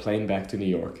rope is a plane back to New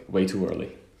York, way too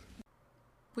early.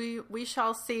 We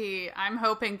shall see. I'm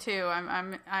hoping too.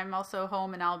 I'm also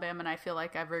home in Alabama, and I feel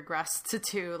like I've regressed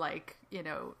to like, you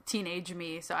know, teenage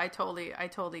me. So I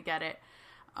totally get it.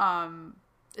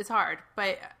 It's hard,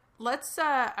 but let's.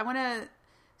 I want to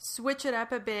switch it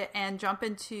up a bit and jump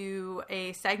into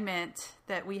a segment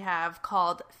that we have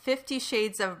called 50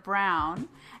 Shades of Brown.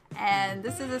 And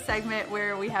this is a segment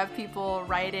where we have people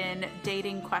write in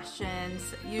dating questions.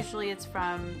 Usually it's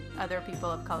from other people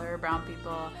of color, brown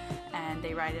people, and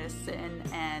they write us in.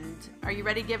 And are you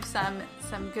ready to give some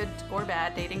good or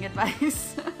bad dating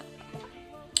advice?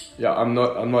 Yeah, I'm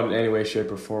not in any way,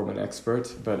 shape, or form an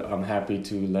expert, but I'm happy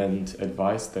to lend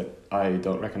advice that I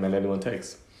don't recommend anyone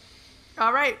takes.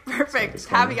 All right, perfect. So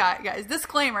caveat, guys.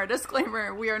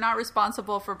 Disclaimer. We are not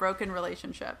responsible for broken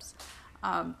relationships.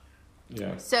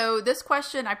 Yeah. So this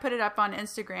question, I put it up on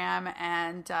Instagram,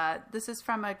 and this is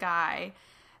from a guy,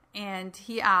 and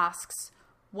he asks,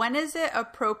 when is it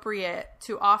appropriate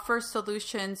to offer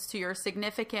solutions to your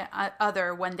significant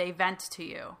other when they vent to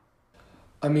you?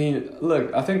 I mean,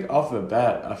 look, I think off the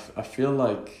bat, I feel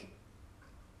like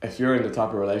if you're in the type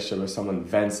of relationship where someone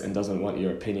vents and doesn't want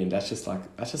your opinion, that's just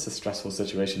a stressful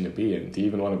situation to be in. Do you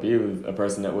even want to be with a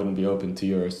person that wouldn't be open to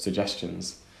your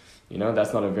suggestions? You know,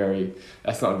 that's not a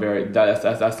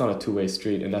two-way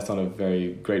street, and that's not a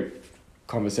very great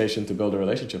conversation to build a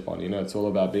relationship on. You know, it's all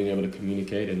about being able to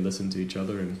communicate and listen to each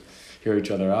other and hear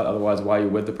each other out. Otherwise, why are you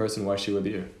with the person? Why is she with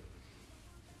you?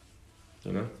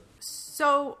 You know?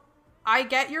 So I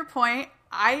get your point.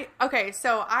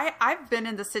 I've been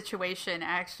in the situation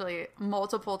actually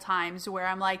multiple times where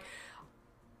I'm like,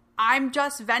 I'm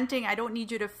just venting. I don't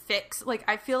need you to fix. Like,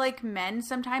 I feel like men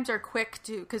sometimes are quick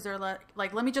to, because they're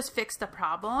like, let me just fix the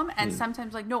problem. And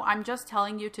sometimes like, no, I'm just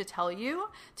telling you to tell you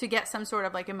to get some sort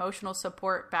of like emotional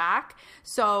support back.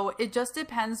 So it just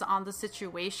depends on the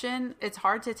situation. It's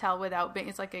hard to tell without being,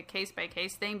 it's like a case by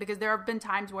case thing, because there have been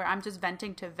times where I'm just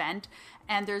venting to vent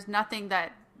and there's nothing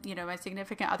that, you know, my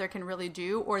significant other can really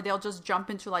do, or they'll just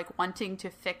jump into like wanting to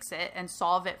fix it and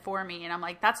solve it for me. And I'm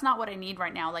like, that's not what I need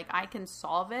right now. Like, I can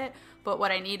solve it, but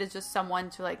what I need is just someone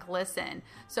to like listen.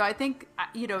 So I think,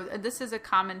 you know, this is a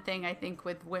common thing, I think,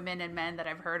 with women and men that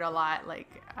I've heard a lot,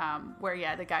 like, where,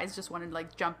 yeah, the guys just want to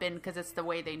like jump in because it's the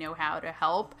way they know how to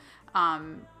help.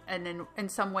 And in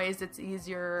some ways it's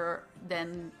easier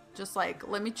than just like,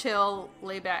 let me chill,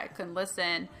 lay back and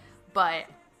listen. But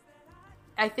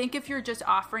I think if you're just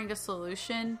offering a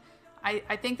solution,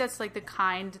 I think that's like the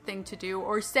kind thing to do.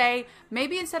 Or say,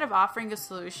 maybe instead of offering a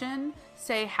solution,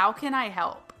 say, how can I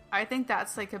help? I think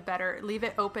that's like a better, leave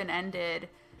it open-ended.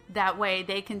 That way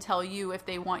they can tell you if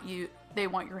they want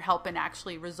your help in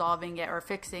actually resolving it or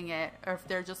fixing it. Or if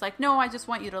they're just like, no, I just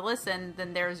want you to listen,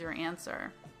 then there's your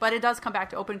answer. But it does come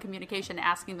back to open communication,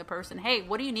 asking the person, hey,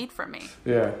 what do you need from me?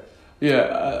 Yeah.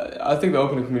 Yeah, I think the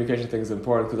open communication thing is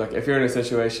important, because like if you're in a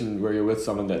situation where you're with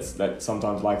someone that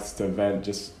sometimes likes to vent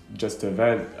just to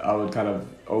vent, I would kind of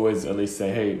always at least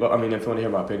say, hey, well, I mean, if you want to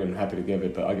hear my opinion, I'm happy to give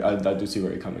it, but I do see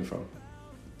where you're coming from.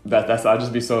 I'd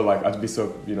just be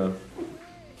so, you know,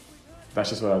 that's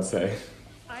just what I'd say.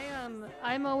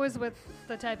 I'm always with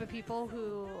the type of people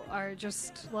who are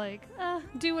just like,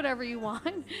 do whatever you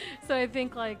want. So I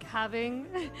think like having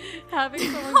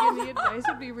someone give me advice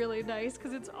would be really nice,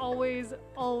 because it's always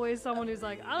someone who's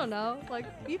like, I don't know, like,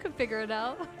 you can figure it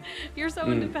out. You're so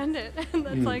independent. And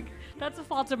that's like, that's a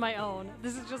fault of my own.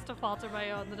 This is just a fault of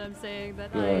my own that I'm saying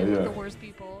that I am the worst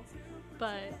people.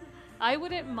 But I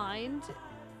wouldn't mind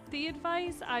the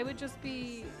advice. I would just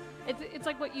be, it's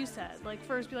like what you said, like,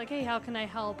 first be like, hey, how can I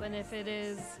help? And if it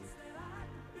is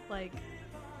like,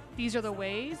 these are the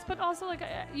ways, but also like,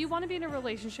 you want to be in a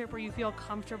relationship where you feel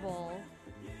comfortable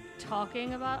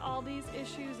talking about all these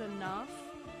issues enough,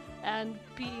 and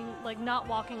being like, not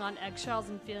walking on eggshells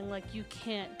and feeling like you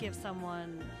can't give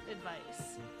someone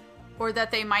advice. Or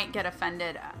that they might get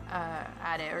offended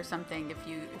at it or something if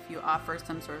you offer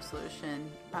some sort of solution.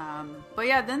 But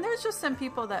yeah, then there's just some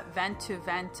people that vent to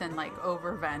vent and like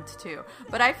over vent too.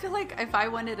 But I feel like if I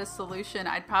wanted a solution,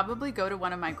 I'd probably go to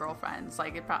one of my girlfriends.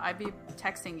 Like I'd be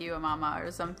texting you, Mama,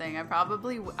 or something.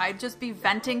 I'd just be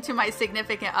venting to my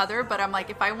significant other. But I'm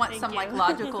like, if I want like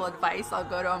logical advice, I'll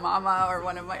go to a Mama or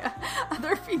one of my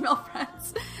other female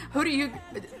friends.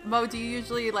 Mo, do you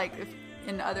usually like,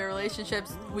 in other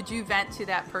relationships, would you vent to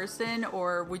that person,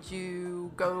 or would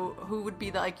you go, who would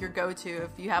be like your go-to if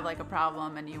you have like a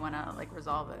problem and you want to like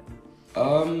resolve it?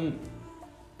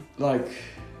 Like,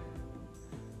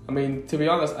 I mean, to be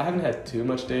honest, I haven't had too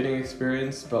much dating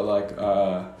experience, but like,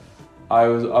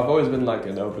 I've always been like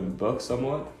an open book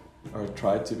somewhat, or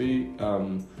tried to be.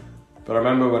 But I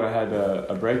remember when I had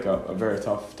a breakup, a very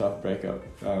tough breakup.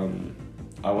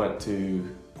 I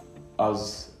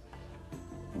was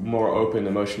more open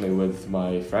emotionally with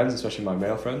my friends, especially my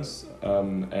male friends.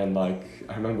 And like,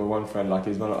 I remember one friend, like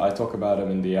I talk about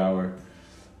him in the hour,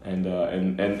 and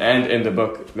in the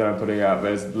book that I'm putting out.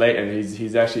 But it's late, and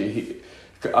he's actually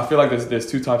I feel like there's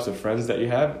two types of friends that you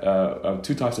have,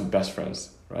 two types of best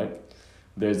friends, right?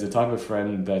 There's the type of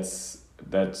friend that's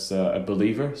a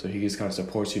believer, so he just kind of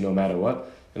supports you no matter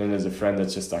what, and then there's a friend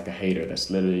that's just like a hater,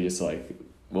 that's literally just like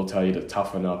will tell you to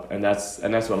toughen up, and that's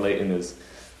what Leighton is.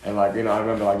 And like, you know, I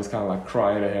remember like just kind of like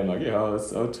crying at him, like, you know,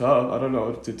 it's so tough, I don't know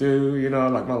what to do, you know,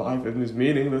 like my life is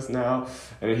meaningless now.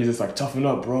 And then he's just like, toughen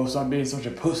up, bro, stop being such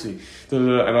a pussy.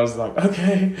 And I was like,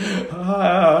 okay,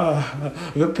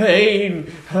 the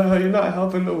pain, you're not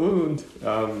helping the wound.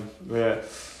 Yeah.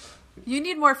 You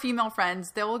need more female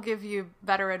friends. They will give you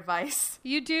better advice.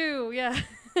 You do, yeah.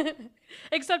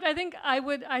 Except I think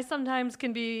I sometimes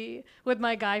can be, with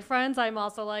my guy friends, I'm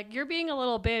also like, you're being a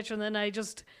little bitch, and then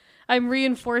I'm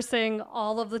reinforcing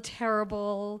all of the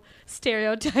terrible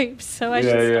stereotypes, so I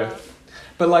should stop.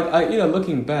 But like,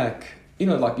 looking back,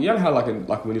 like, you know how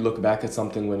like when you look back at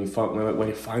something, when you're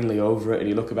finally over it, and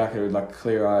you look back at it with like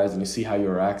clear eyes, and you see how you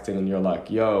were acting, and you're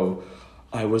like, yo,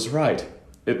 I was right.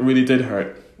 It really did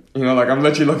hurt. You know, like, I'm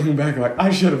literally looking back, like, I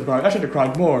should have cried. I should have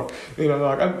cried more. You know,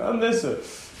 like, I miss it.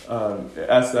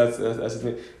 That's the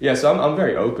thing. Yeah, so I'm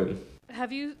very open.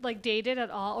 Have you like dated at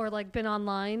all, or like been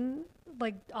online?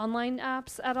 Like online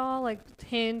apps at all, like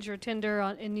Hinge or Tinder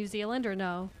in New Zealand, or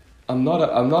no? I'm not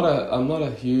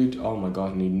a huge. Oh my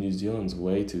god, New Zealand's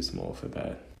way too small for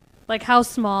that. Like, how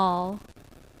small?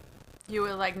 You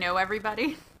would like know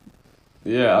everybody.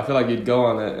 Yeah, I feel like you'd go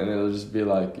on it and it'll just be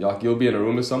like you'll be in a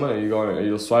room with someone and you go on it and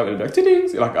you'll swipe and it'll be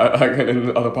like ding, like in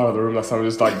the other part of the room, like someone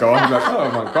just like go on and be like,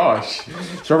 oh my gosh,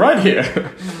 you're right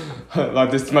here.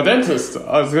 Like, this is my dentist.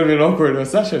 Oh, it's gonna be an awkward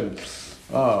session.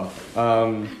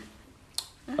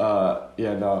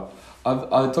 Yeah, no.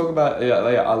 I talk about,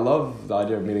 I love the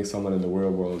idea of meeting someone in the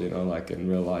real world, you know, like in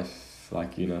real life,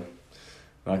 like, you know,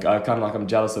 like I'm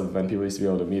jealous of when people used to be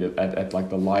able to meet at like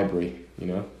the library, you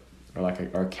know, or like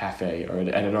a cafe or at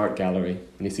an art gallery,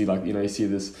 and you see like, you know, you see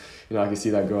this, you know, I can see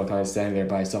that girl kind of standing there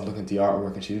by herself looking at the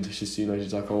artwork, and she's, you know,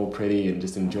 she's like all pretty and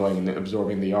just enjoying and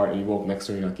absorbing the art, and you walk next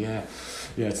to her and you're like,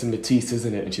 yeah, it's a Matisse,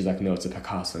 isn't it? And she's like, no, it's a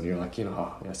Picasso, and you're like, you know,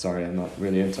 oh, yeah, sorry, I'm not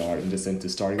really into art, I'm just into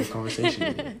starting a conversation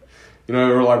with you. You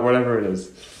know, or like whatever it is.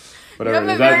 Whatever you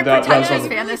have a very pretentious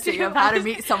fantasy of how to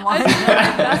meet someone. I think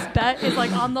my best bet is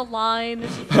like on the line.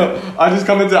 I just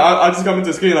come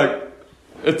into ski like,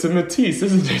 it's a Matisse,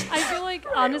 isn't it? I feel like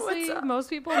honestly, most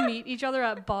people meet each other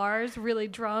at bars, really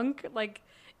drunk, like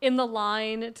in the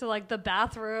line to like the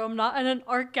bathroom, not in an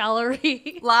art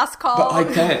gallery. Last call. But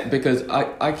I can't because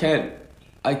I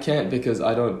can't because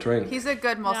I don't drink. He's a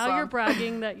good Muslim. Now you're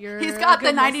bragging that you're. He's got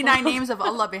the 99 Muslim. names of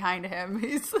Allah behind him.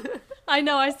 I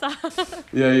know, I saw.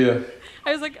 Yeah.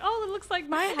 I was like, oh, it looks like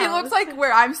my house. It looks like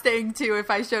where I'm staying too.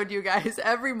 If I showed you guys,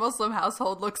 every Muslim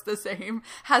household looks the same,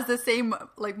 has the same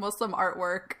like Muslim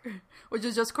artwork, which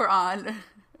is just Quran.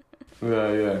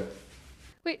 Yeah.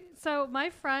 Wait, so my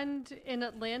friend in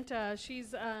Atlanta, she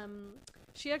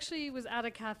actually was at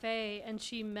a cafe and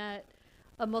she met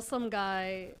a Muslim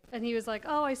guy, and he was like,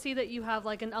 oh, I see that you have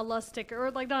like an Allah sticker,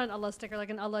 or like not an Allah sticker, like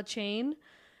an Allah chain,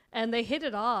 and they hit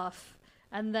it off.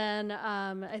 And then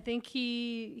I think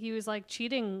he was like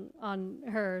cheating on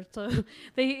her, so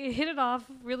they hit it off,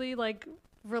 really like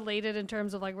related in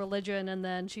terms of like religion, and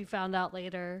then she found out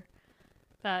later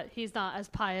that he's not as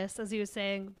pious as he was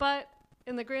saying. But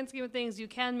in the grand scheme of things, you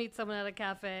can meet someone at a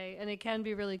cafe and it can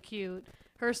be really cute.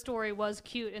 Her story was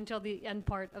cute until the end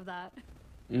part of that.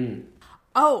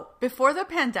 Oh, before the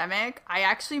pandemic, I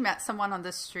actually met someone on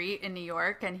the street in New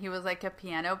York, and he was like a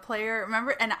piano player.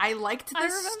 Remember? And I liked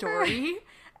this story.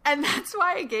 And that's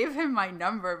why I gave him my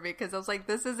number, because I was like,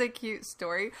 this is a cute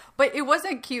story. But it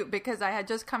wasn't cute because I had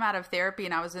just come out of therapy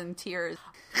and I was in tears.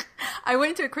 I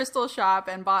went to a crystal shop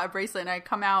and bought a bracelet, and I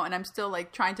come out and I'm still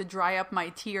like trying to dry up my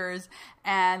tears.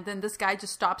 And then this guy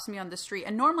just stops me on the street.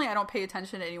 And normally I don't pay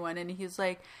attention to anyone. And he's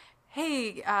like,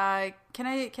 hey, can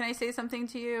I say something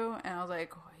to you? And I was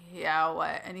like, yeah,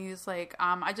 what? And he's like,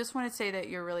 I just want to say that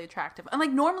you're really attractive. And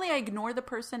like, normally I ignore the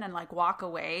person and like walk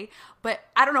away, but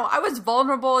I don't know, I was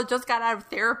vulnerable, just got out of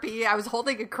therapy, I was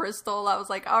holding a crystal, I was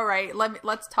like, all right,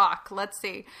 let's talk, let's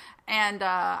see. And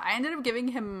I ended up giving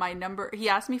him my number. He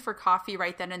asked me for coffee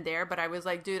right then and there, but I was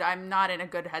like, dude, I'm not in a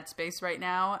good headspace right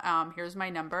now. Here's my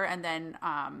number. And then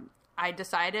I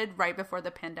decided right before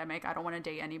the pandemic, I don't want to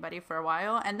date anybody for a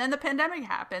while. And then the pandemic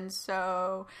happened.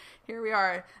 So here we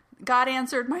are. God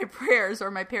answered my prayers,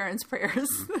 or my parents' prayers.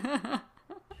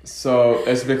 So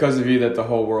it's because of you that the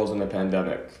whole world's in a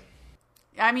pandemic.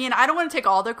 I mean, I don't want to take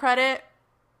all the credit.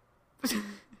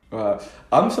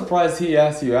 I'm surprised he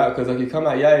asked you out because like you come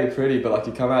out, yeah, you're pretty, but like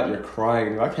you come out, you're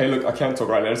crying. Like, hey, look, I can't talk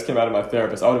right now. I just came out of my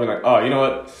therapist. I would have been like, oh, you know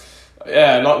what?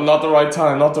 Yeah, not the right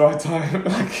time, not the right time.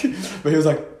 Like, but he was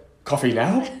like, coffee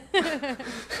now?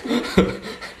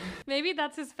 Maybe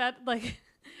that's his like.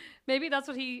 Maybe that's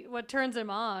what turns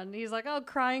him on. He's like, oh,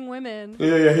 crying women.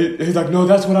 Yeah. He's like, no,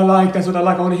 that's what I like. That's what I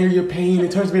like. I want to hear your pain.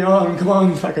 It turns me on. Come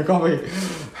on, like a coffee.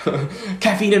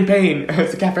 Caffeine and pain.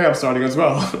 It's a cafe I'm starting as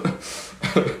well.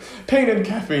 Pain and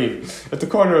caffeine at the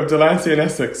corner of Delancey and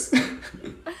Essex.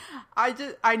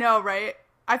 I know, right?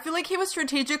 I feel like he was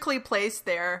strategically placed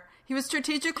there. He was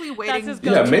strategically waiting.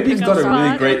 Yeah, maybe he's got a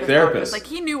really great therapist. Like,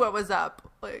 he knew what was up.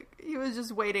 Like, he was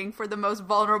just waiting for the most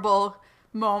vulnerable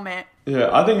moment. Yeah,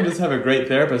 I think you just have a great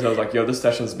therapist. I was like, yo, this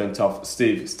session's been tough.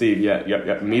 Steve,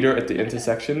 yeah. Meet her at the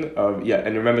intersection of, yeah,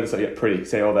 and remember to say, yeah, pretty,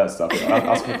 say all that stuff. Yeah,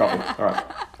 I'll ask for coffee.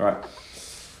 All right.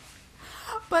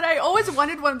 But I always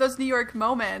wanted one of those New York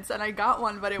moments, and I got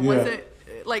one, but it wasn't,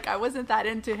 like, I wasn't that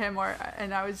into him,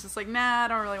 and I was just like, nah, I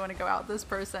don't really want to go out with this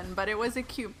person, but it was a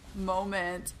cute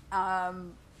moment.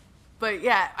 But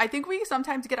yeah, I think we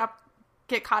sometimes get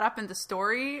caught up in the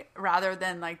story rather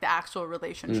than like the actual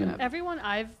relationship. Everyone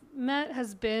I've met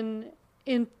has been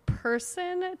in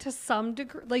person to some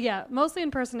degree. Like, yeah, mostly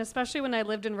in person, especially when I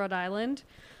lived in Rhode Island,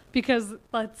 because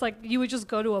it's like you would just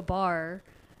go to a bar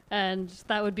and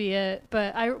that would be it.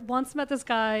 But I once met this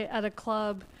guy at a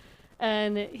club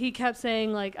and he kept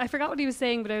saying, like, I forgot what he was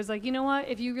saying, but I was like, you know what?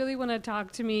 If you really want to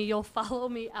talk to me, you'll follow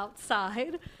me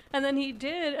outside. And then he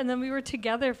did. And then we were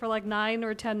together for like 9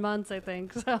 or 10 months, I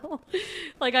think. So,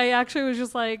 like, I actually was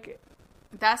just like...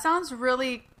 That sounds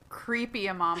really creepy,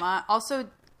 Amama. Also,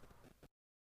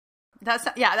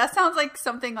 that sounds like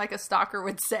something like a stalker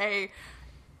would say,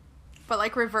 but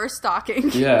like reverse stalking.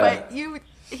 Yeah. But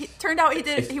turned out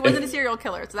he wasn't a serial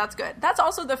killer, so that's good. That's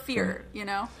also the fear, you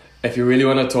know? If you really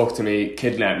want to talk to me,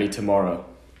 kidnap me tomorrow.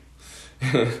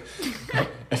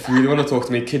 If you really want to talk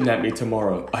to me, kidnap me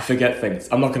tomorrow. I forget things.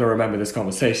 I'm not going to remember this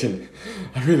conversation.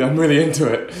 I'm really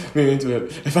into it.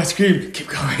 If I scream, keep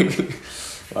going.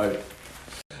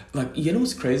 like you know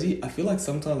what's crazy? I feel like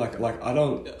sometimes like I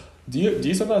don't. Do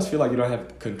you sometimes feel like you don't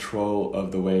have control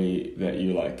of the way that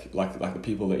you like the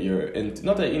people that you're into?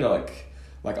 Not that, you know,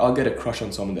 like I'll get a crush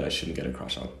on someone that I shouldn't get a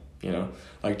crush on. You know,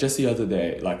 like just the other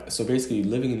day, like, so basically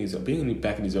being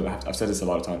back in New Zealand, I've said this a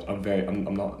lot of times,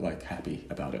 I'm not like happy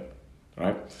about it,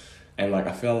 right? And like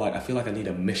I feel like I need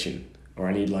a mission, or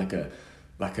I need like a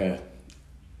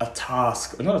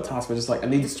task, or not a task, but just like I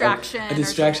need a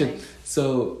distraction.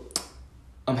 So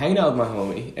I'm hanging out with my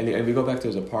homie, and we go back to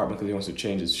his apartment because he wants to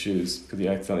change his shoes because he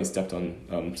accidentally stepped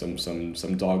on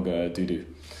some dog doo-doo,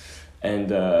 and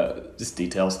just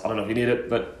details. I don't know if you need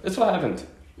it, but it's what happened.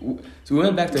 So we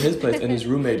went back to his place, and his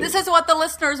roommate... This is what the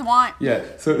listeners want. Yeah,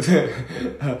 so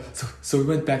we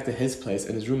went back to his place,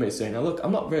 and his roommate's saying, now look,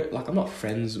 I'm not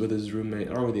friends with his roommate.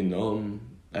 I don't really know him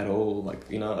at all. Like,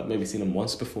 you know, I've maybe seen him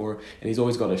once before, and he's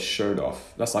always got his shirt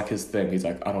off. That's like his thing. He's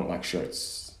like, I don't like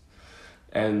shirts.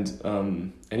 And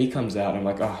he comes out, and I'm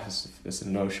like, oh, this is a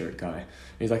no-shirt guy. And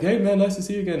he's like, hey, man, nice to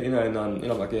see you again. You know, and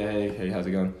I'm like, yeah, hey, how's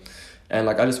it going? And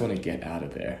like, I just want to get out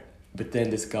of there. But then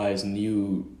this guy's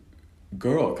new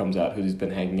girl comes out who he's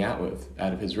been hanging out with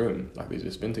out of his room, like they've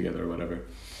just been together or whatever, and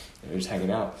they're just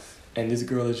hanging out, and this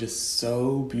girl is just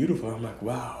so beautiful. I'm like,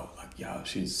 wow, like, yeah,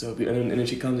 she's so beautiful. And then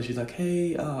she comes and she's like,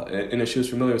 hey, and she was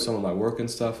familiar with some of my work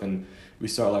and stuff, and we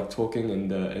start like talking,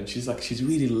 and she's like, she's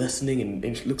really listening,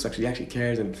 and she looks like she actually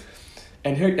cares, and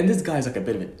this guy's like a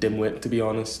bit of a dimwit, to be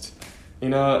honest. You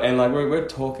know, and like we're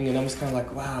talking, and I'm just kind of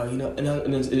like, wow, you know, and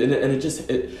it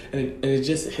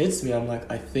just hits me. I'm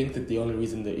like, I think that the only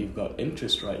reason that you've got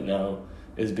interest right now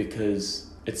is because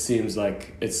it seems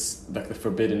like it's like the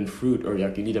forbidden fruit, or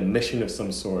like you need a mission of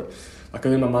some sort. Like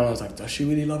in my mind, I was like, does she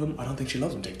really love him? I don't think she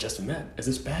loves him. They just met. Is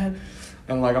this bad?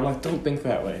 And like I'm like, don't think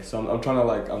that way. So I'm trying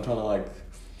to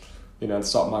you know,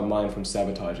 stop my mind from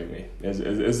sabotaging me. Is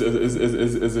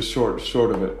a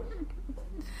short of it.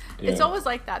 Yeah. It's always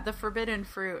like that. The forbidden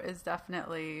fruit is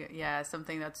definitely,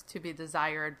 something that's to be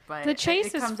desired, but the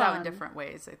chase it comes fun. out in different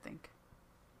ways, I think.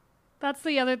 That's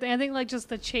the other thing. I think like just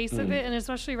the chase of it, and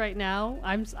especially right now,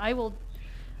 I will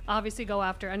obviously go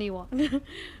after anyone,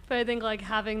 but I think like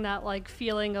having that like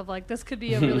feeling of like this could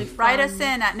be a really fun... Write us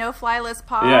in at No Fly List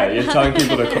Pod. Yeah, you're telling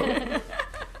people to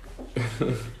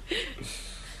call.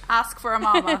 Ask for a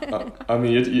mama. I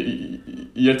mean,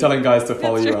 you're telling guys to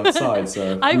follow you outside,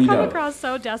 so I've come across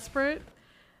so desperate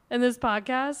in this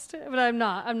podcast, but I'm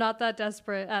not. I'm not that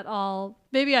desperate at all.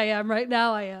 Maybe I am. Right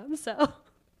now I am, so.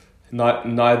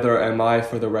 Neither am I,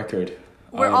 for the record.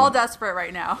 We're all desperate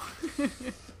right now.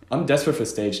 I'm desperate for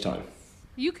stage time.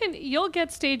 You'll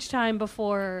get stage time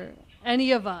before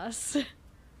any of us.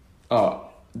 Oh,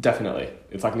 definitely.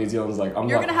 It's like New Zealand's like, You're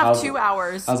going to have 2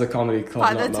 hours as a comedy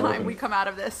club by the time we come out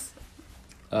of this.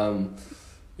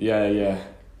 Yeah.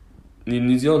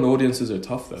 New Zealand audiences are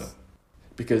tough though,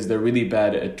 because they're really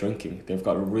bad at drinking. They've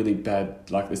got a really bad,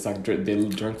 like, it's like they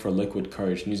drink for liquid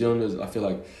courage. New Zealanders, I feel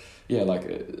like, yeah,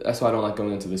 like, that's why I don't like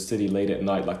going into the city late at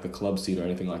night, like the club scene or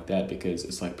anything like that, because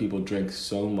it's like people drink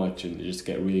so much and they just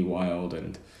get really wild,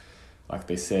 and like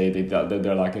they say,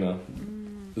 they're like, you know,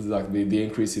 it's like the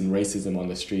increase in racism on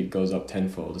the street goes up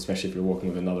tenfold, especially if you're walking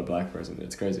with another black person.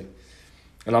 It's crazy.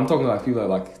 And I'm talking about people that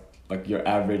like your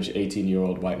average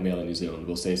 18-year-old white male in New Zealand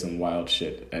will say some wild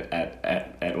shit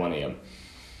at 1 a.m.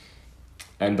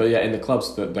 But yeah, in the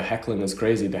clubs, the heckling is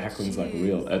crazy. The heckling's like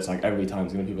real. It's like every time,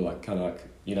 it's gonna people like kind of like,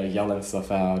 you know, yelling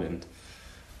stuff out, and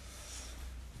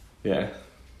yeah.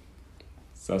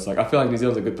 So it's like, I feel like New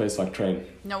Zealand's a good place to like train.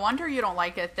 No wonder you don't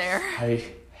like it there. I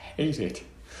hate it.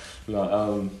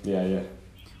 No, yeah.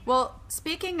 Well,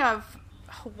 speaking of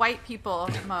white people,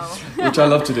 Mo, which I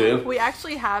love to do. We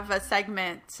actually have a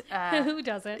segment. Who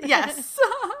doesn't? Yes.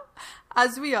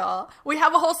 As we have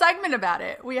a whole segment about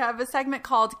it. We have a segment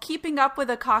called Keeping Up with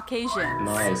the Caucasians.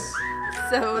 Nice.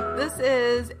 So this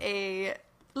is a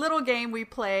little game we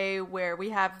play where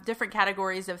we have different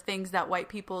categories of things that white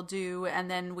people do,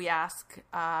 and then we ask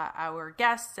our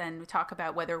guests and we talk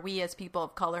about whether we as people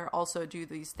of color also do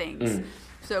these things.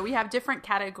 So we have different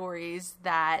categories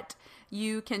that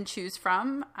you can choose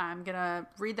from. I'm going to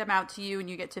read them out to you and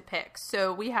you get to pick.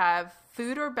 So we have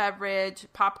food or beverage,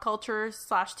 pop culture /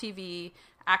 TV,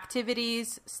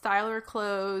 activities, style or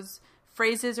clothes,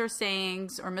 phrases or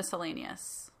sayings, or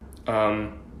miscellaneous.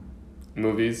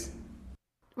 Movies.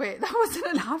 Wait, that wasn't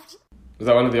an option. Was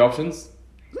that one of the options?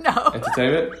 No.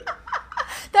 Entertainment?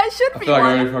 That should be one. I feel like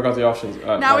I already forgot the options.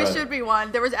 Now it should be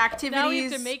one. There was activities, now we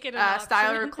have to make it an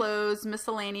style or clothes,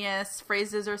 miscellaneous,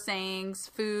 phrases or sayings,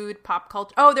 food, pop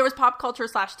culture. Oh, there was pop culture /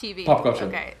 TV. Pop culture.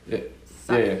 Okay.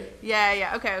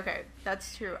 Yeah. Okay.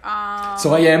 That's true.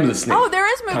 So I am listening. Oh,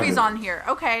 there is movies on here.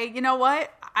 Okay, you know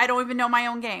what? I don't even know my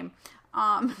own game.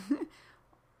 How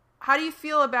do you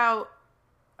feel about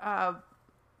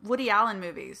Woody Allen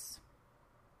movies?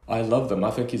 I love them.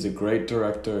 I think he's a great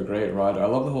director, a great writer. I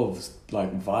love the whole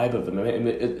like vibe of them. I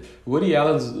mean, Woody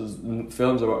Allen's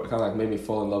films are kind of like made me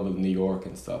fall in love with New York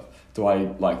and stuff. Do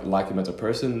I like him as a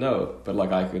person? No, but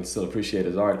like I can still appreciate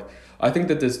his art. I think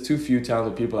that there's too few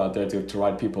talented people out there to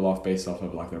write people off based off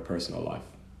of like their personal life.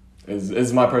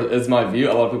 Is my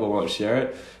view. A lot of people won't share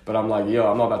it, but I'm like,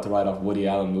 I'm not about to write off Woody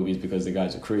Allen movies because the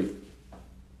guy's a creep.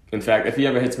 In fact, if he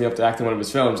ever hits me up to act in one of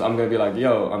his films, I'm gonna be like,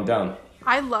 I'm down.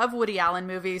 I love Woody Allen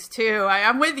movies too.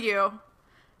 I'm with you.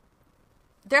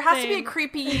 There has to be a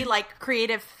creepy, like,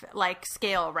 creative, like,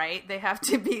 scale, right? They have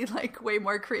to be, like, way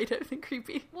more creative than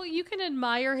creepy. Well, you can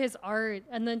admire his art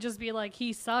and then just be like,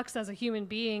 he sucks as a human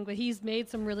being, but he's made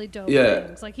some really dope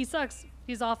things. Like, he sucks,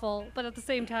 he's awful, but at the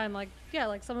same time, like,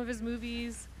 like, some of his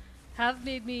movies have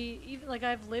made me, even, like,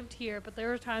 I've lived here, but there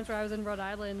were times where I was in Rhode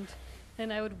Island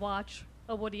and I would watch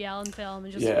a Woody Allen film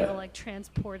and just feel, like,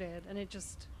 transported, and it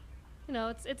just... You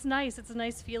know, it's nice. It's a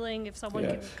nice feeling if someone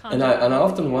can conjure. And I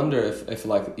often wonder if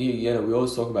like, we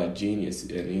always talk about genius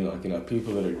and,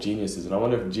 people that are geniuses. And I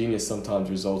wonder if genius sometimes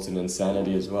results in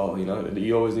insanity as well,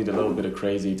 You always need a little bit of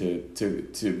crazy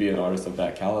to be an artist of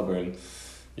that caliber. And,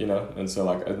 and so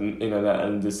like,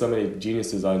 and there's so many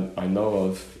geniuses I know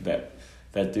of that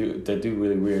do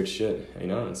really weird shit,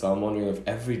 And so I'm wondering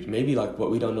if maybe like what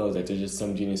we don't know is that there's just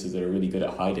some geniuses that are really good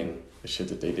at hiding the shit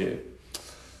that they do,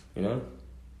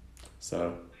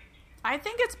 So I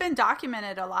think it's been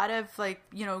documented. A lot of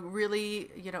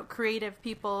really, creative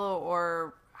people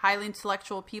or highly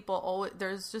intellectual people,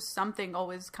 there's just something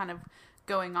always kind of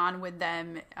going on with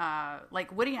them.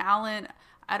 Like Woody Allen,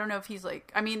 I don't know if he's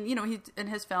like, he's in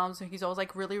his films, he's always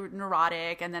like really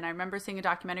neurotic. And then I remember seeing a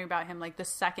documentary about him, like the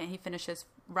second he finishes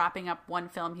wrapping up one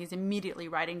film, he's immediately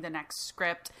writing the next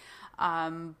script.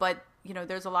 But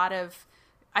there's a lot of,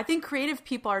 I think creative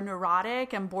people are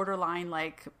neurotic and borderline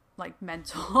like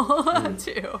mental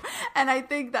too. And I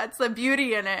think that's the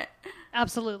beauty in it.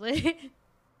 Absolutely.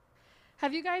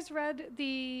 Have you guys read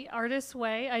The Artist's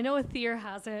Way? I know Athir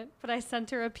hasn't, but I sent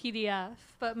her a PDF.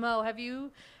 But Mo, have you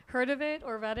heard of it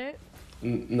or read it?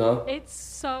 No. It's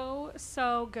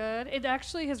so good. It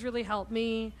actually has really helped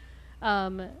me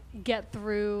get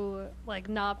through like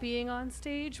not being on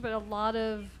stage, but a lot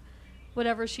of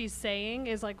whatever she's saying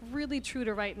is like really true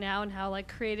to right now and how like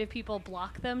creative people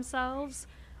block themselves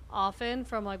often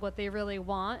from like what they really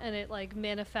want, and it like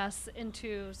manifests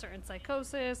into certain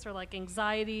psychosis or like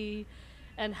anxiety,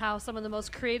 and how some of the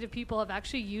most creative people have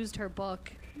actually used her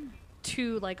book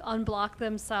to like unblock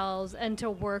themselves and to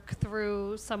work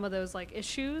through some of those like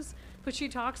issues. But she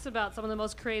talks about some of the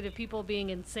most creative people being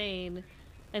insane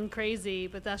and crazy,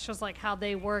 but that's just like how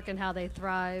they work and how they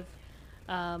thrive.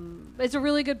 It's a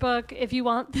really good book. If you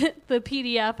want the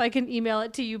PDF, I can email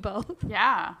it to you both.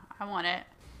 Yeah, I want it.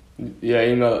 Yeah,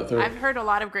 email it through. I've heard a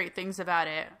lot of great things about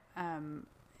it.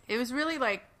 It was really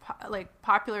like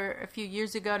popular a few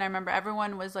years ago, and I remember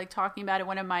everyone was like talking about it.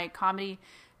 One of my comedy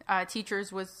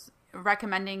teachers was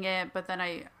recommending it, but then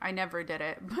I never did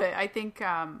it. But I think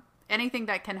anything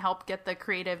that can help get the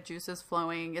creative juices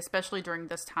flowing, especially during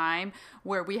this time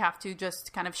where we have to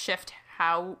just kind of shift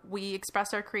how we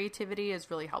express our creativity, is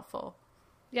really helpful.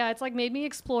 Yeah, it's like made me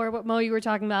explore what, Mo, you were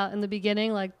talking about in the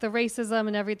beginning, like the racism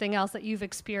and everything else that you've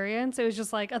experienced. It was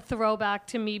just like a throwback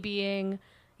to me being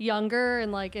younger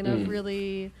and like in a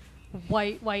really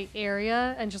white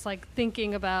area, and just like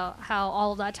thinking about how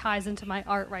all of that ties into my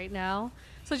art right now.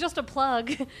 So just a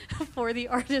plug for The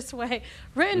Artist's Way,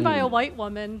 written by a white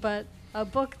woman, but a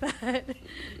book that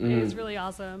is really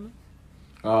awesome.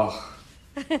 Oh,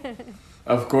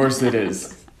 of course it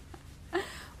is.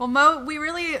 Well, Mo, we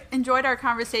really enjoyed our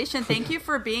conversation. Thank you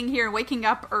for being here, waking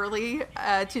up early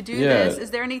to do this.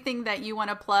 Is there anything that you want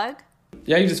to plug?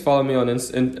 Yeah, you just follow me on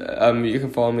you can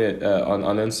follow me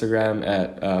on Instagram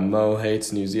at Mo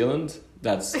Hates New Zealand.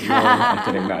 That's Mo, I'm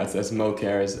kidding, that's Mo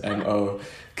Kheirs,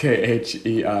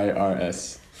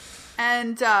 MoKheers.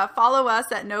 And follow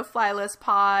us at No Fly List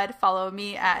Pod. Follow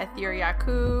me at Athir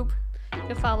Yaqub. You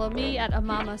can follow me at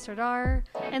Amama Sardar.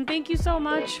 And thank you so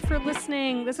much for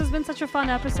listening. This has been such a fun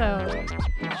episode.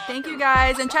 Thank you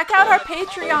guys. And check out our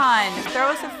Patreon. Throw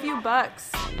us a few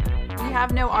bucks. We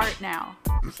have no art now.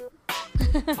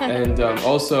 And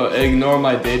also, ignore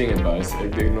my dating advice.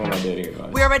 Ignore my dating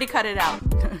advice. We already cut it out.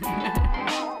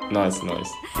 Nice.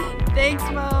 Thanks,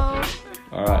 Mo.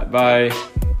 All right, bye.